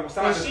didn't tell her what's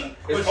But up. she-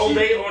 It's but she-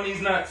 Obey on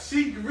these nuts.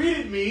 She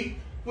greeted me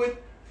with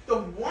the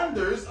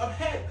wonders of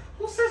head.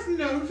 Who says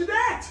no to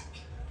that?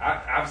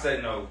 I've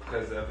said no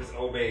because if it's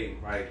Obey,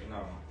 like,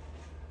 no.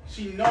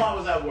 She know I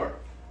was at work.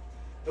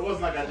 It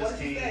wasn't like I What just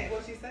did she came. say?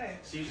 What did she say?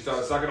 She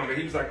started sucking on me.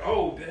 He was like,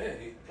 oh,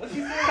 dang. What did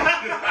she say?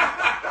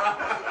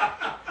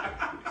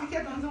 She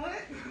kept on doing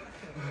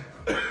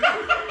it.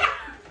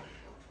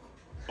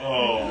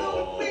 Oh,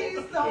 No, please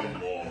don't.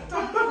 come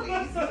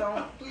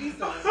on. Please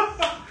don't.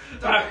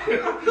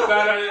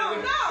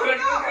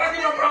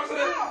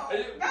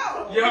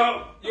 No.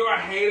 Yo, you're a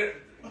hater.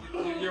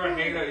 You're a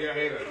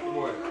hater. Come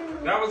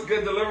on. That was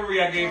good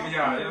delivery I gave for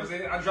y'all. You know what I'm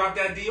saying? I dropped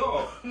that D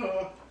off.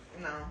 No.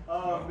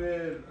 Oh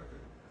man.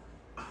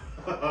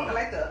 I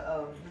like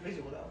the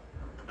visual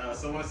though.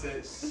 Someone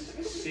said,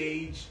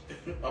 "Sage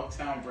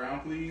Uptown Brown,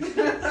 please."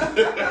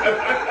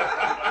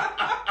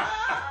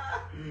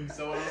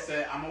 Someone else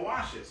said, "I'm gonna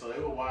wash it." So they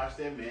will wash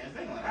their man's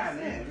thing. Like, "Ah,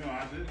 man, let me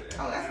wash it."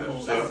 Oh, that's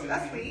cool. So-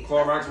 That's sweet.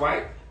 Clorox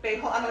white? Babe,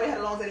 I know they had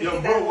a long day.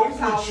 Yo, bro, what's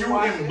with you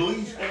and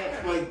bleach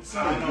off like I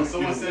son? know.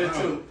 Someone said it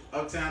too.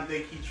 Uptown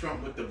think he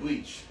Trump with the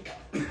bleach.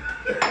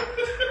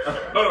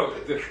 Oh,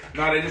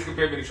 no, they just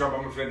compared me to Trump.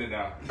 I'm offended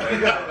now.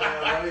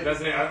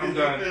 That's it. I'm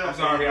done. I'm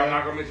sorry. I'm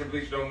not gonna mention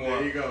bleach no more.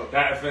 There you go.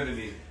 That offended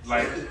me.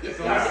 Like,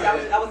 Someone nah.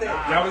 said- That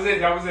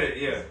was it.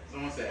 Yeah.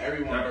 Someone said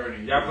everyone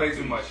burning. Y'all play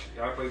too much.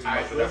 Y'all play too All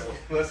much right, of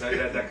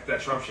let's- that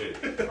Trump shit.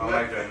 I don't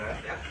like that, man.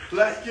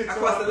 Let's get I to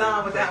crossed the our-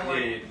 line with that Yeah,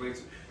 one. yeah, play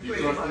too. You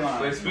Play crossed too the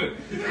much. line. Play too.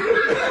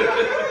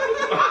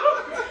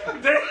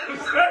 Damn,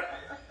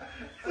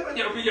 son.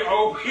 Yo, be your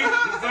old people,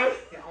 son.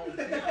 Your own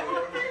people.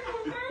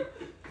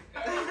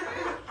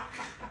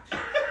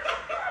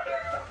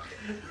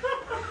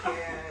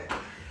 Yeah.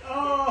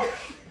 Oh,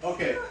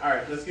 okay. All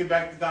right. Let's get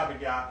back to the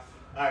topic, y'all.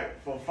 All right.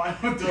 For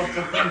final thoughts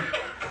on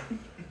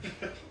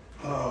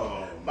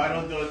Oh,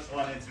 final thoughts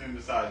on intimate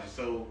massages.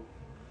 So,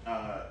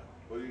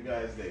 what do you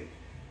guys think?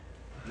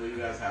 What do you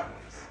guys have on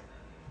this?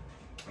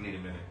 I need a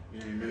minute. You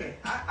need a minute?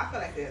 Okay, I feel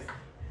like this.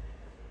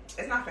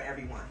 It's not for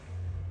everyone.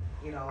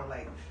 You know,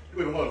 like,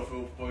 Wait, hold on.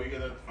 Before you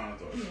get to the final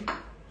thoughts,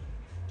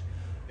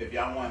 if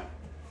y'all want,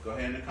 go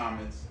ahead in the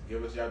comments.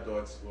 Give us your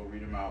thoughts. We'll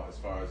read them out as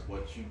far as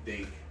what you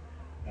think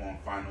on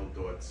final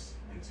thoughts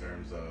in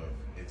terms of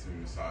intimate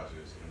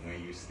massages and where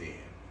you stand.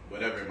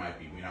 Whatever it might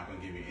be. We're not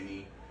going to give you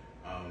any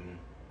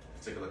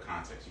particular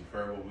context. You've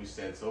heard what we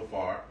said so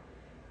far.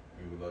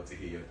 We would love to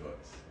hear your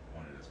thoughts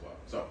on it as well.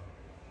 So,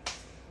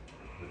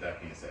 with that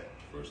being said,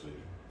 First lady.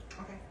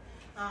 okay.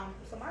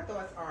 So my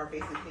thoughts are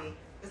basically,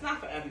 it's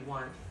not for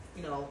everyone.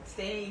 You know,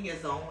 stay in your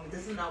zone.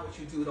 This is not what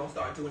you do. Don't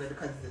start doing it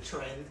because it's a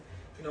trend.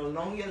 You know,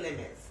 know your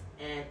limits.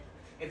 And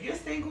if you're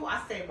single,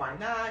 I say why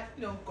not?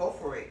 You know, go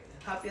for it.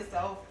 Help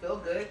yourself. Feel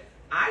good.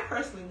 I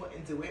personally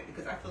wouldn't do it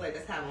because I feel like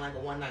that's having like a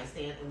one-night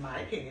stand. In my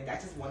opinion,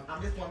 that's just one.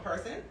 I'm just one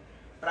person,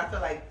 but I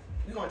feel like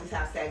we're gonna just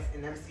have sex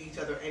and never see each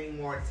other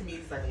anymore. To me,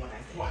 it's like a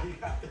one-night stand. why you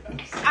got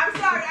that? I'm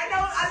sorry. I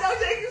know,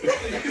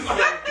 Jake. You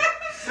said.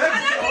 Sex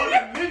is on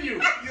the menu.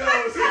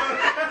 Yo,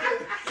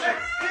 son.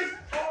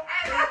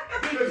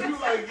 Because you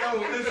like, yo,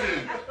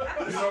 listen.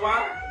 You know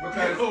why?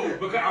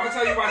 Because I'm gonna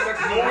tell you why sex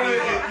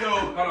is Yo,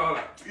 hold on.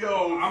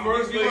 yo, I'm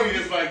first gonna lady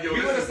is like, yo,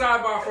 we gonna listen.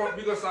 sidebar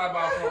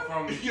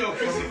from Yo, from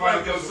Chrissy, the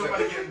like, yo, final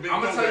somebody getting big.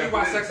 I'm gonna tell you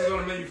why sex is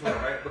on the menu for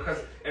her, right? Because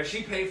if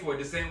she paid for it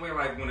the same way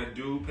like when a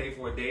dude paid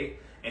for a date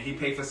and he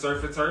paid for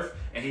surf and turf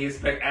and he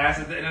expect ass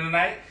at the end of the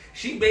night,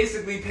 she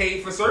basically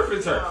paid for surf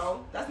and turf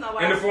No, that's not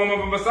what in the form of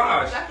a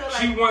massage. I feel like-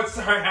 She wants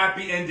her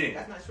happy ending.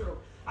 That's not true.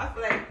 I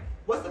feel like,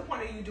 what's the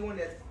point of you doing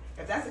this?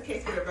 If that's the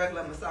case with a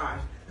regular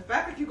massage, the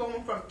fact that you're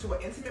going to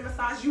an intimate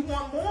massage, you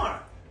want more.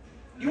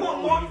 You No,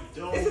 want more.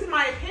 you don't. This is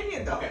my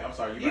opinion, though. Okay, I'm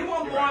sorry. You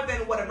want more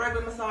than what a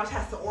regular massage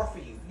has to offer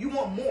you. You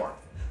want more.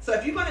 So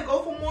if you're gonna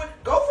go for more,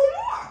 go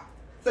for more.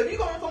 So if you're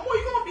going for more,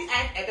 you're gonna be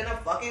acting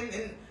up fucking.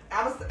 And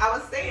I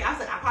was saying, I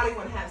said I probably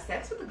wouldn't have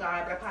sex with the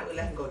guy, but I probably would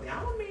let him go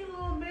down with me a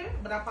little bit.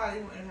 But I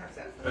probably wouldn't have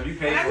sex with him. If you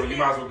pay for it, you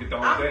might as well get the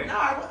whole thing. No,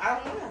 I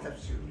don't want to have sex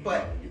with you.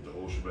 But Get the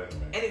whole shebang,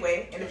 man.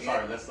 anyway, and I'm if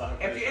sorry, you're let's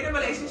not if you're in a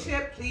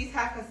relationship, please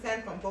have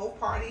consent from both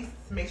parties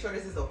to make sure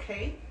this is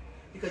okay,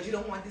 because you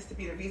don't want this to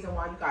be the reason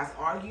why you guys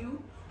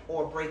argue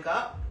or break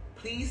up.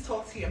 Please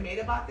talk to your mate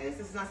about this.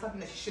 This is not something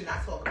that you should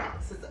not talk about.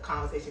 This is a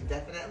conversation,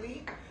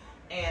 definitely.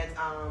 And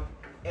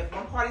If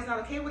one party's not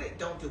okay with it,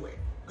 don't do it.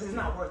 Because it's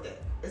not worth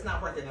it. It's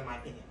not worth it in my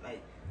opinion.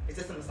 Like, it's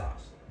just a massage.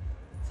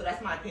 So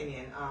that's my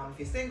opinion. If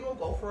you're single,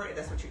 go for it. If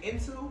that's what you're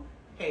into,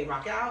 hey,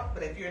 rock out.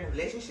 But if you're in a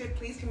relationship,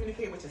 please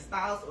communicate with your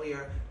spouse or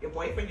your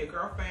boyfriend, your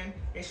girlfriend.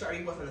 Make sure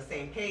everyone's on the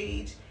same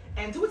page.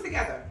 And do it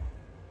together.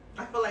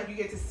 I feel like you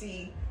get to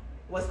see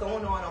what's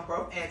going on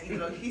both ends. Even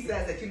though he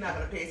says that you're not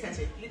going to pay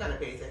attention, you're going to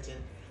pay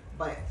attention.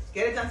 But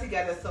get it done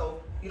together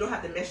so you don't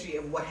have the mystery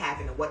of what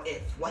happened or what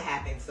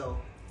happened. So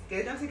get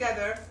it done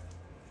together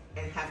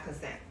and have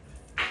consent.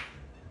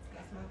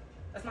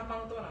 That's my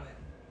final thought on it.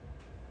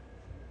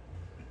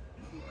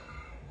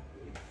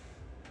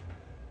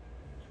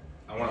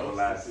 I want to go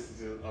last.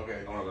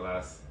 Okay. I want to go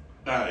last.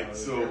 All right,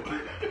 so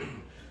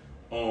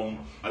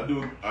I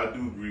do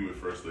agree with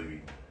First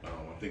Lady. I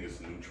think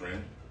it's a new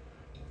trend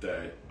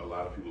that a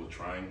lot of people are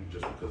trying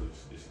just because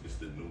it's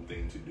the new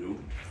thing to do.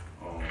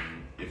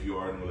 If you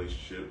are in a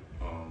relationship,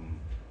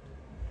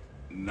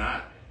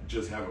 not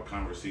just have a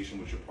conversation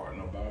with your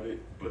partner about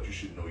it, but you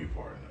should know your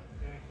partner.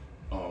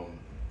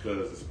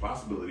 Because it's a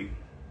possibility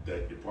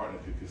that your partner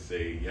could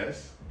say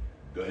yes,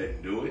 go ahead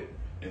and do it,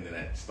 and then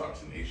that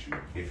starts an issue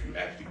if you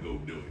actually go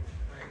do it.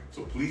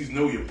 So please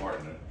know your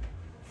partner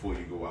before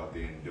you go out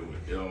there and do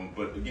it.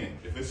 But again,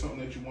 if it's something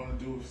that you want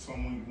to do, if it's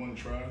something you want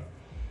to try,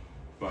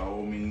 by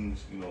all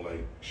means,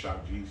 like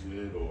Shock G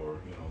said, or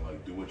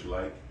like do what you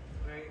like.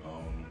 Right.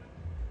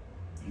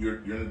 You're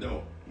an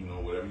adult.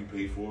 Whatever you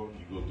pay for,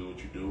 you go do what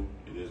you do.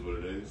 It is what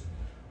it is.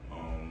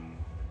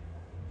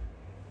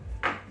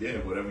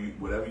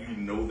 Whatever you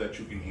know that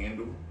you can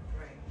handle,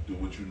 Right. do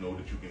what you know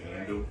that you can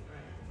handle. Right.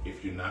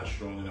 If you're not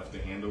strong enough to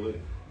handle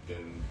it,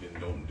 then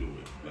don't do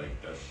it.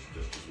 Like that's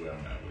just where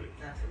I'm at with it.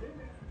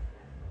 Absolutely.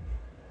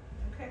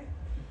 Okay.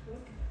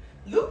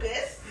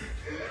 Lucas.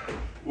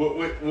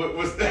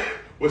 What's that?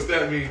 What's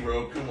that mean,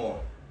 bro? Come on.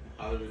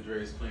 Hollywood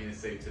Dre is plain and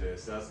safe today,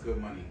 so that's good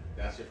money.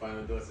 That's your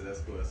final thought, so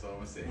that's good. That's all I'm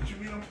gonna say. What you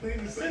mean I'm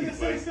playing the Say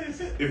safe? it,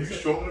 say it. If you're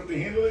strong enough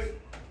to handle it,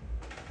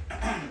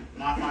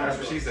 My final That's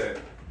what she thoughts.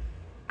 said.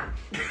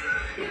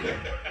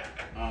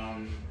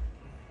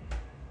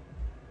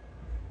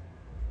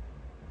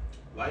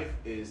 Life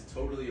is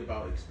totally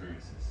about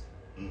experiences,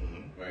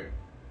 right?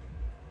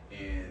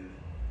 And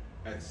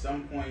at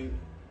some point,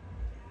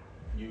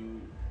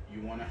 you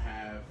want to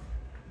have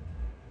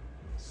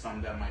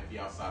some that might be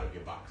outside of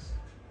your box.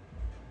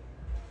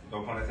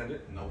 No pun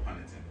intended. No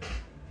pun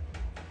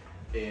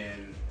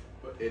intended.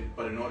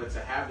 But in order to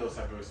have those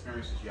type of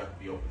experiences, you have to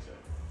be open to it,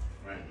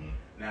 right?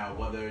 Now,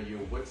 whether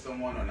you're with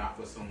someone or not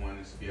with someone,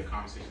 this will be a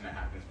conversation that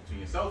happens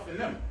between yourself and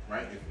them,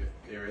 right? If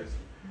there is.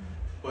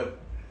 But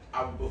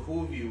I would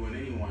behoove you and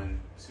anyone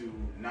to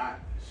not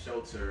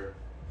shelter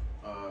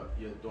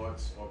your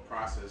thoughts or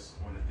process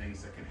on the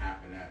things that can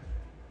happen.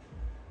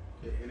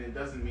 And it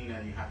doesn't mean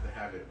that you have to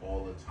have it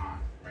all the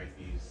time, right?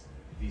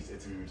 These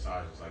intimate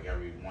massages, like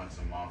every once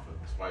a month or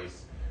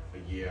twice a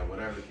year,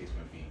 whatever the case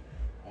may be.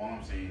 All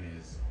I'm saying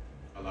is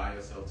allow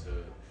yourself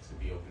to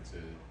be open to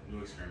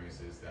new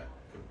experiences that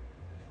could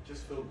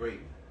just feel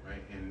great,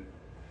 right? And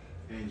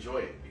enjoy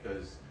it,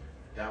 because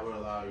that would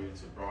allow you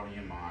to broaden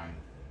your mind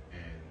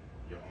and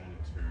your own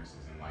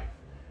experiences in life,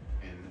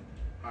 and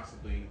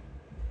possibly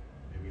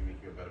maybe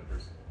make you a better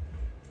person.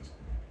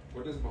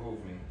 What does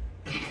behoove mean?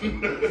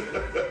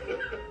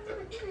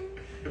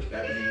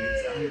 That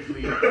means I'm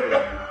pleading for you.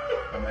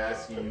 I'm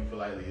asking you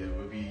politely. It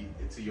would be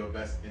to your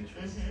best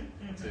interest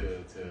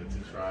to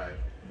try.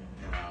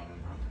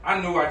 I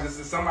knew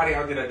somebody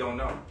out there that don't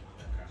know.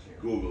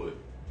 Google it.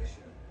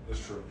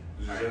 That's true.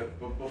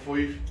 But before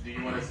do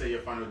you want to say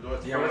your final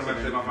thoughts? Yeah, I want first,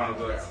 to say my final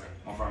thoughts. Okay.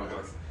 My final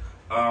thoughts.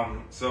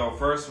 So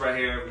first, right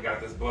here, we got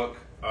this book.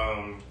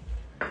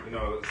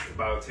 It's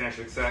about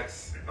tantric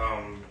sex.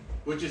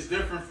 Which is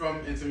different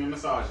from intimate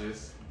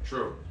massages.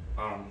 True.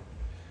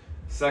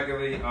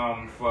 Secondly,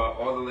 for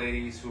all the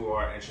ladies who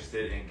are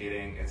interested in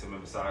getting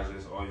intimate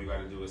massages, all you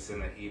got to do is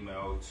send an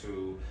email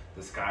to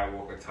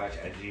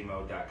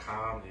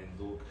theskywalkertouch@gmail.com, and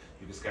Luke,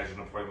 you can schedule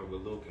an appointment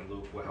with Luke, and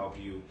Luke will help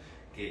you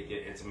get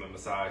your intimate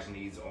massage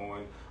needs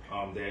on.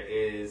 There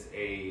is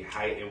a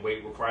height and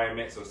weight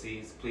requirement, so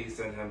please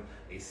send him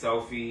a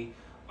selfie,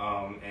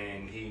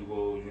 and he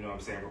will,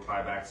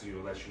 reply back to you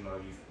and let you know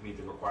if you meet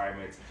the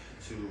requirements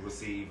to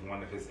receive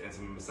one of his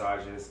intimate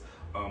massages.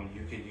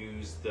 You could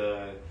use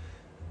the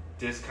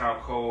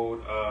discount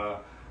code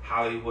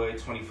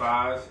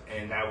Hollywood25,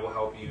 and that will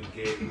help you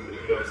get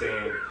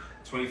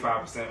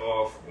 25%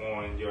 off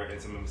on your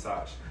intimate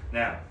massage.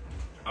 Now,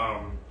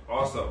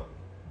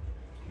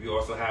 we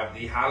also have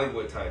the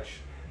Hollywood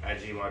Touch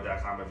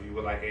 @gmail.com. If you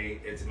would like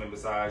a intimate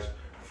massage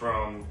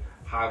from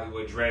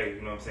Hollywood Dre,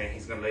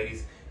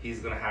 he's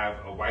gonna have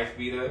a wife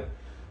beater,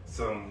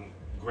 some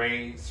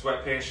gray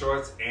sweatpants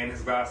shorts, and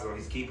his glasses on.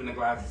 He's keeping the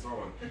glasses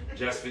on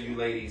just for you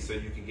ladies, so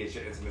you can get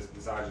your intimate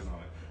massages on.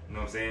 You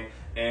know what I'm saying?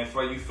 And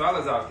for you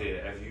fellas out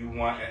there, if you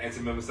want an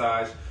intimate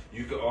massage,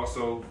 you could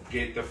also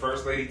get the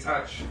First Lady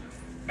Touch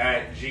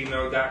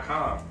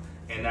 @gmail.com,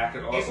 and that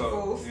could also, you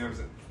know what I'm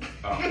saying?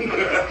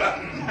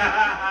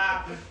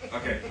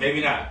 Okay,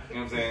 maybe not. You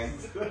know what I'm saying?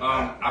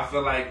 I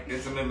feel like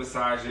intimate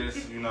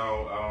massages, you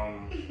know,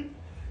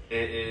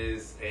 it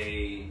is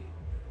a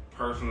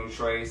personal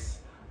choice.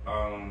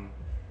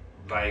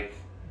 Like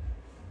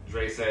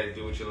Dre said,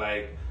 do what you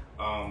like.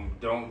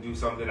 Don't do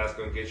something that's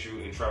gonna get you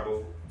in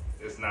trouble.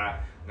 It's not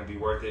gonna be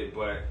worth it.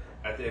 But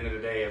at the end of the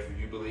day, if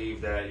you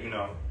believe that, you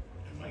know,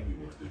 It might be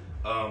worth it.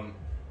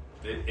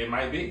 it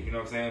might be, you know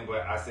what I'm saying?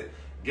 But I said,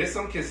 get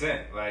some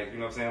consent. Like, you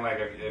know what I'm saying? Like,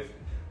 if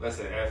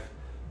listen, if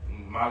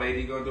my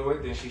lady gonna do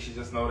it, then she should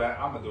just know that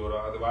I'm gonna do it. Or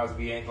otherwise,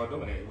 we ain't gonna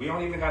do it. We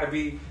don't even gotta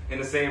be in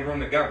the same room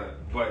together.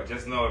 But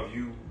just know if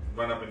you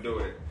run up and do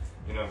it,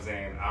 you know what I'm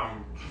saying?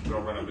 I'm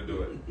gonna run up and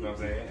do it. You know what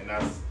I'm saying? And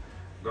that's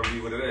gonna be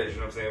what it is. You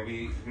know what I'm saying?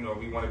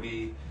 We want to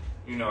be,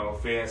 you know,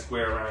 fair and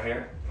square around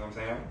here. You know what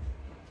I'm saying?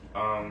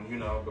 You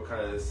know,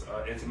 because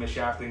intimate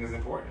shafting is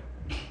important.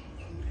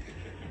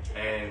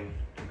 And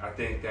I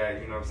think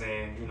that, you know what I'm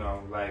saying, you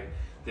know, like,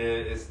 there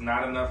is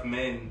not enough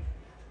men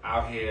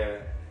out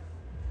here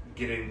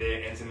getting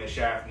their intimate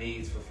shaft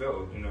needs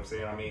fulfilled. You know what I'm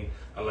saying? I mean,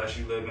 unless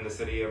you live in the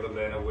city of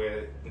Atlanta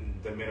where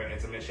the men are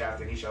intimate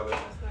shafting each other.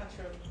 That's not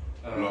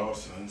true. No,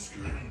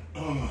 sunscreen.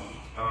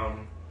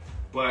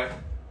 But,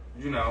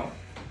 you know,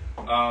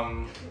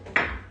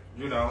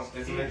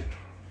 intimate.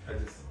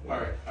 All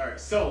right.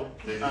 So,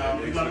 They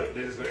we're gonna.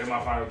 just in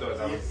my final thoughts.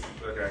 I was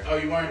okay. Oh,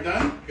 you weren't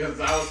done? Because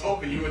I was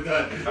hoping you were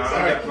done. I'm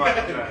Sorry.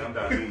 done. I'm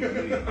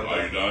done.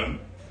 Are you done?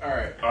 All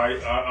right.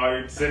 Are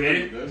you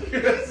Cindy?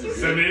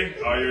 Cindy,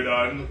 are you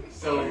done?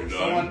 So, Are you done?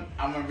 someone,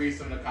 I'm gonna read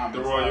some of the comments.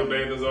 The royal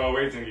bathers are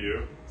awaiting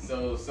you.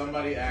 So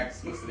somebody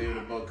asked, "What's the name of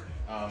the book?"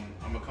 I'm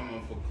gonna come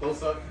on for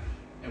close up,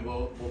 and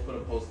we'll put a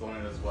post on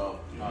it as well.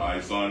 My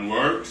son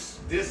works.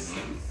 This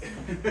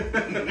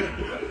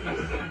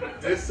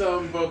this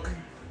book,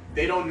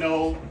 they don't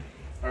know.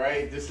 All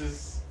right, this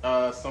is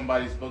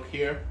somebody's book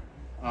here.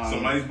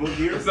 Somebody's book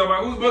here? So,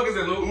 whose book is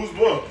it, Luke? Whose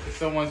book? It's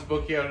someone's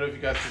book here. I don't know if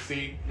you guys can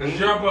see. It's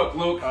your book,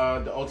 Luke.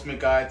 The Ultimate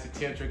Guide to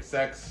Tantric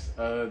Sex,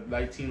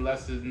 19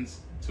 Lessons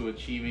to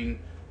Achieving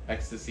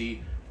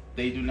Ecstasy.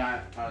 They do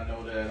not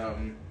know that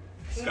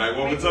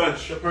Skywalker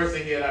Touch. the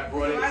person here that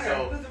brought Who's the it. writer?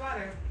 So Who's the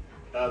writer?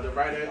 the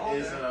writer The author.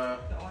 is The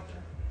author.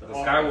 The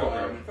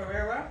Skywalker.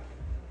 Ferreira?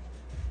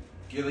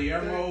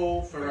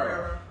 Guillermo Ferrera.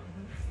 Ferreira.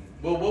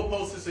 Well, we'll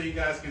post it so you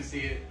guys can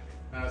see it,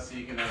 so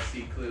you can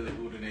see clearly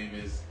who the name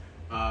is.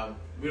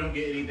 We don't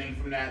get anything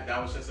from that.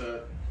 That was just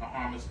a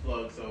harmless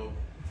plug. So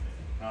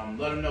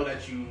let them know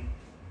that you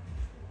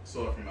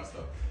saw it from my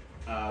stuff.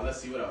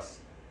 Let's see what else.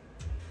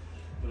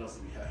 What else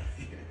do we have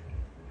here?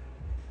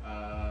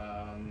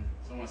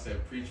 Someone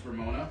said, "Preach,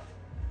 Ramona."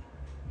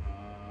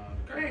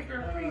 Great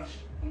girl, preach.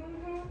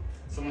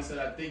 Someone said,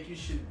 "I think you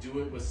should do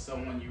it with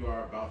someone you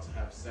are about to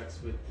have sex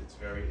with. It's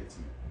very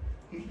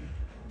intimate."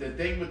 The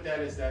thing with that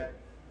is that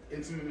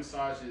intimate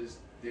massages,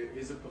 there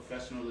is a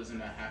professionalism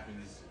that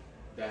happens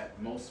that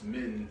most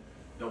men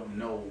don't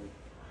know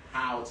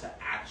how to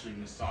actually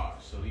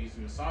massage. So these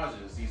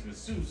massages, these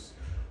masseuses,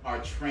 are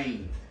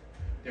trained.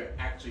 They're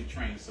actually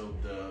trained. So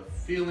the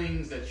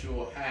feelings that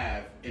you'll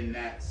have in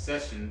that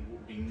session will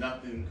be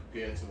nothing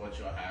compared to what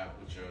you'll have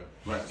with your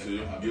Right, so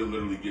you're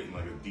literally getting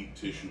like a deep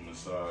tissue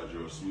massage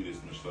or a Swedish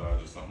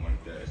massage or something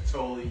like that. It's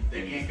totally,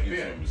 they can't compare.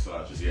 Intimate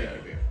massages, Just yeah. can't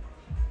compare.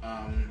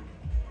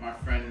 My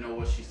friend know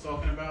what she's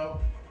talking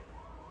about.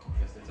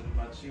 Guess they're talking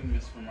about you,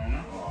 Miss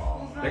Ramona.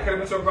 Oh. They could have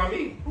been talking about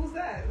me. Who's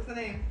that? What's the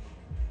name?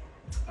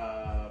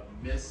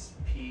 Miss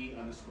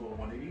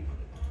P_180.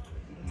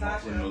 My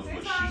friend knows what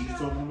she's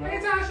talking about. Hey,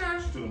 Tasha.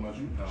 She's talking about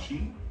you? No.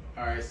 She?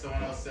 Alright,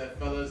 someone else said,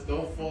 "Fellas,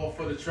 don't fall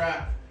for the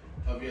trap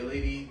of your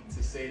lady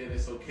to say that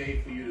it's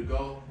okay for you to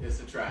go. It's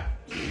a trap."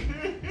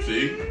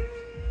 See?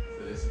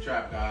 So it's a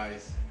trap,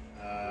 guys.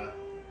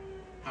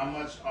 How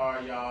much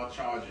are y'all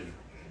charging?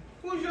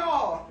 Who's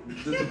y'all?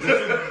 These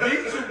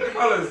two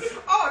colors.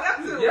 Oh,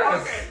 that's it.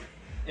 Yes. Okay.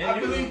 And I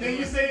believe, didn't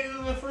you say it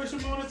was the first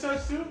Ramona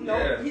touch too? No,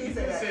 Yeah. he You said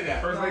didn't that. say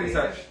that. First No, lady he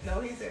touch. said-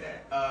 No, he said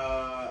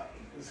that.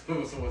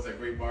 Someone said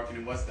great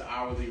marketing. What's the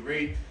hourly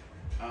rate?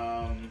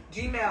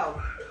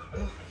 Gmail.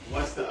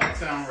 What's the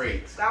uptown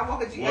rate?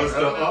 Skywalker Gmail. What's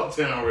the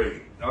uptown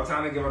rate? No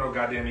time to give her no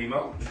goddamn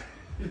emo.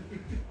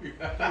 They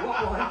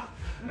want one.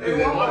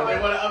 They want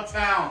an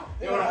uptown.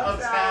 They want an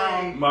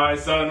uptown. My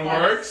son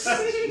works.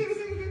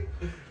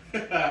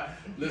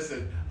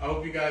 Listen, I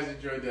hope you guys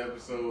enjoyed the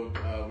episode.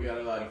 We had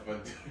a lot of fun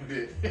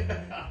doing it.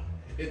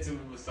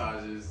 Intimate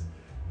massages.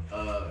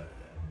 I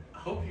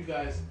hope you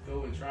guys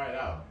go and try it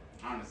out.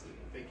 Honestly,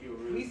 I think you'll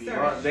really We be.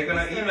 searched. They're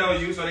gonna email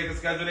you so they can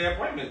schedule their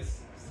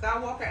appointments.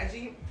 Skywalker at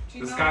Gmail. The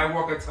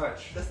Skywalker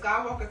Touch. The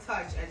Skywalker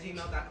Touch at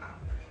gmail.com.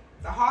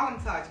 The Harlem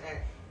Touch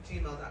at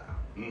gmail.com.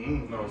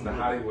 Mm-hmm. No, it's the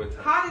Hollywood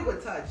Touch.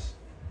 Hollywood Touch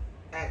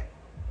at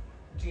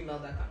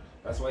gmail.com.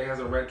 That's why he has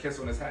a red kiss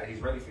on his hat. He's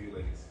ready for you,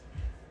 ladies.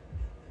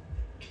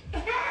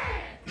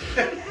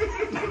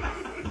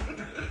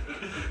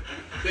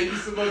 Thank you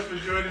so much for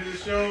joining the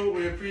show.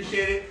 We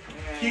appreciate it.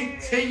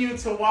 Continue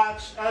to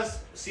watch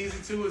us.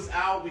 Season 2 is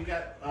out. We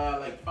got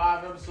like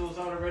 5 episodes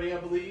out already, I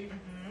believe.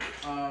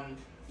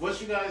 What's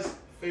you guys'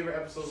 favorite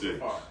episode so 6.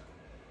 far?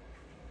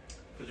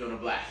 Put you on a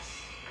blast.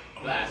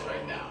 Blast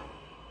right now.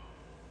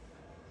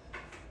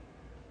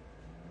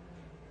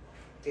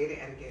 Dating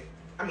etiquette.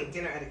 I mean,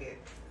 dinner etiquette.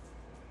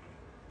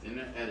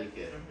 Dinner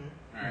etiquette.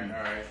 Mm-hmm.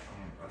 All right.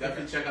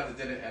 Definitely check out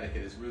the dinner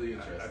etiquette. It's really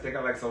interesting. I think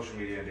I like social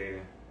media and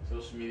dating.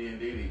 Social media and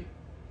dating.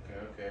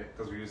 Okay.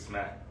 Because we use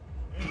Smack.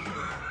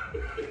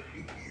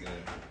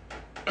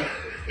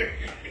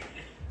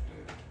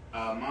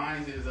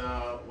 Mine is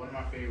one of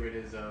my favorite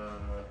is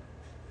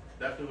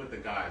definitely with the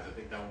guys. I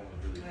think that one was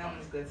really That fun. one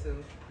was good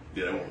too.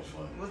 Yeah, that one was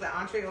fun. Was the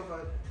entree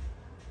over?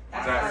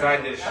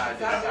 Side dish. Side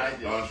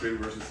dish. Entree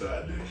versus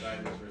side dish.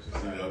 Side dish versus I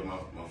side think that dish.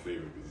 was my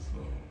favorite because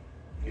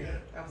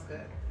That was good.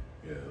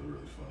 yeah, it was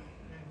really funny.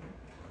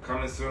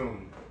 Coming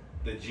soon,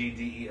 the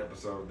GDE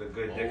episode, the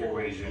good dick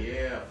equation.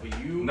 Yeah, for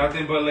you.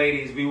 Nothing but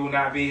ladies, we will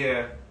not be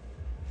here.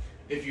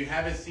 If you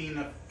haven't seen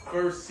the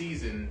first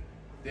season,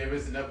 there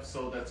is an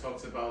episode that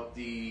talks about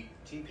the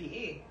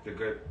GPE. The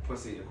good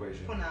pussy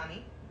equation.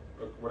 Punani.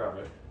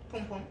 Whatever.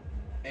 Pum pum.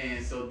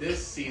 and so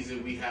this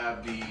season we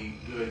have the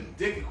good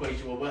dick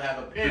equation where we'll have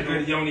a The panel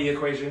good yoni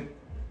equation.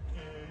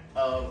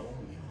 of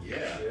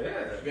Yeah.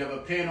 we have a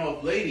panel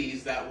of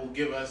ladies that will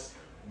give us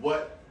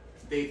what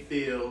they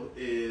feel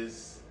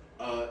is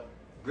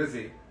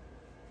Glizzy.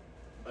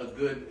 a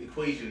good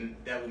equation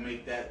that will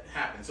make that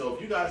happen. So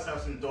if you guys have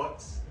some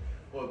thoughts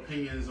or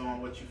opinions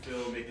on what you feel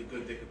will make a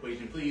good dick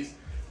equation, please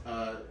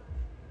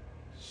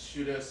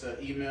shoot us an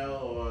email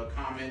or a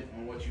comment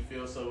on what you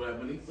feel so that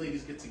when these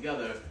ladies get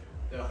together,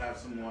 they'll have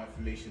some more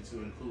information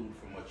to include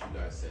from what you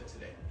guys said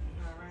today.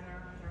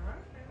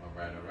 All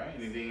right.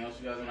 Anything else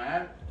you guys want to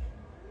add?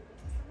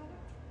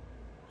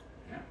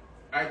 Yeah.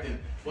 All right then.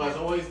 Well, as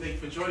always, thank you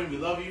for joining. We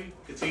love you.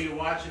 Continue to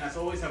watch, and as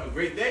always, have a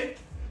great day.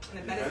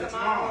 And Better better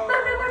tomorrow.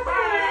 tomorrow.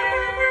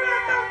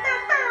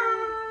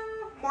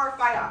 More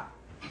fire.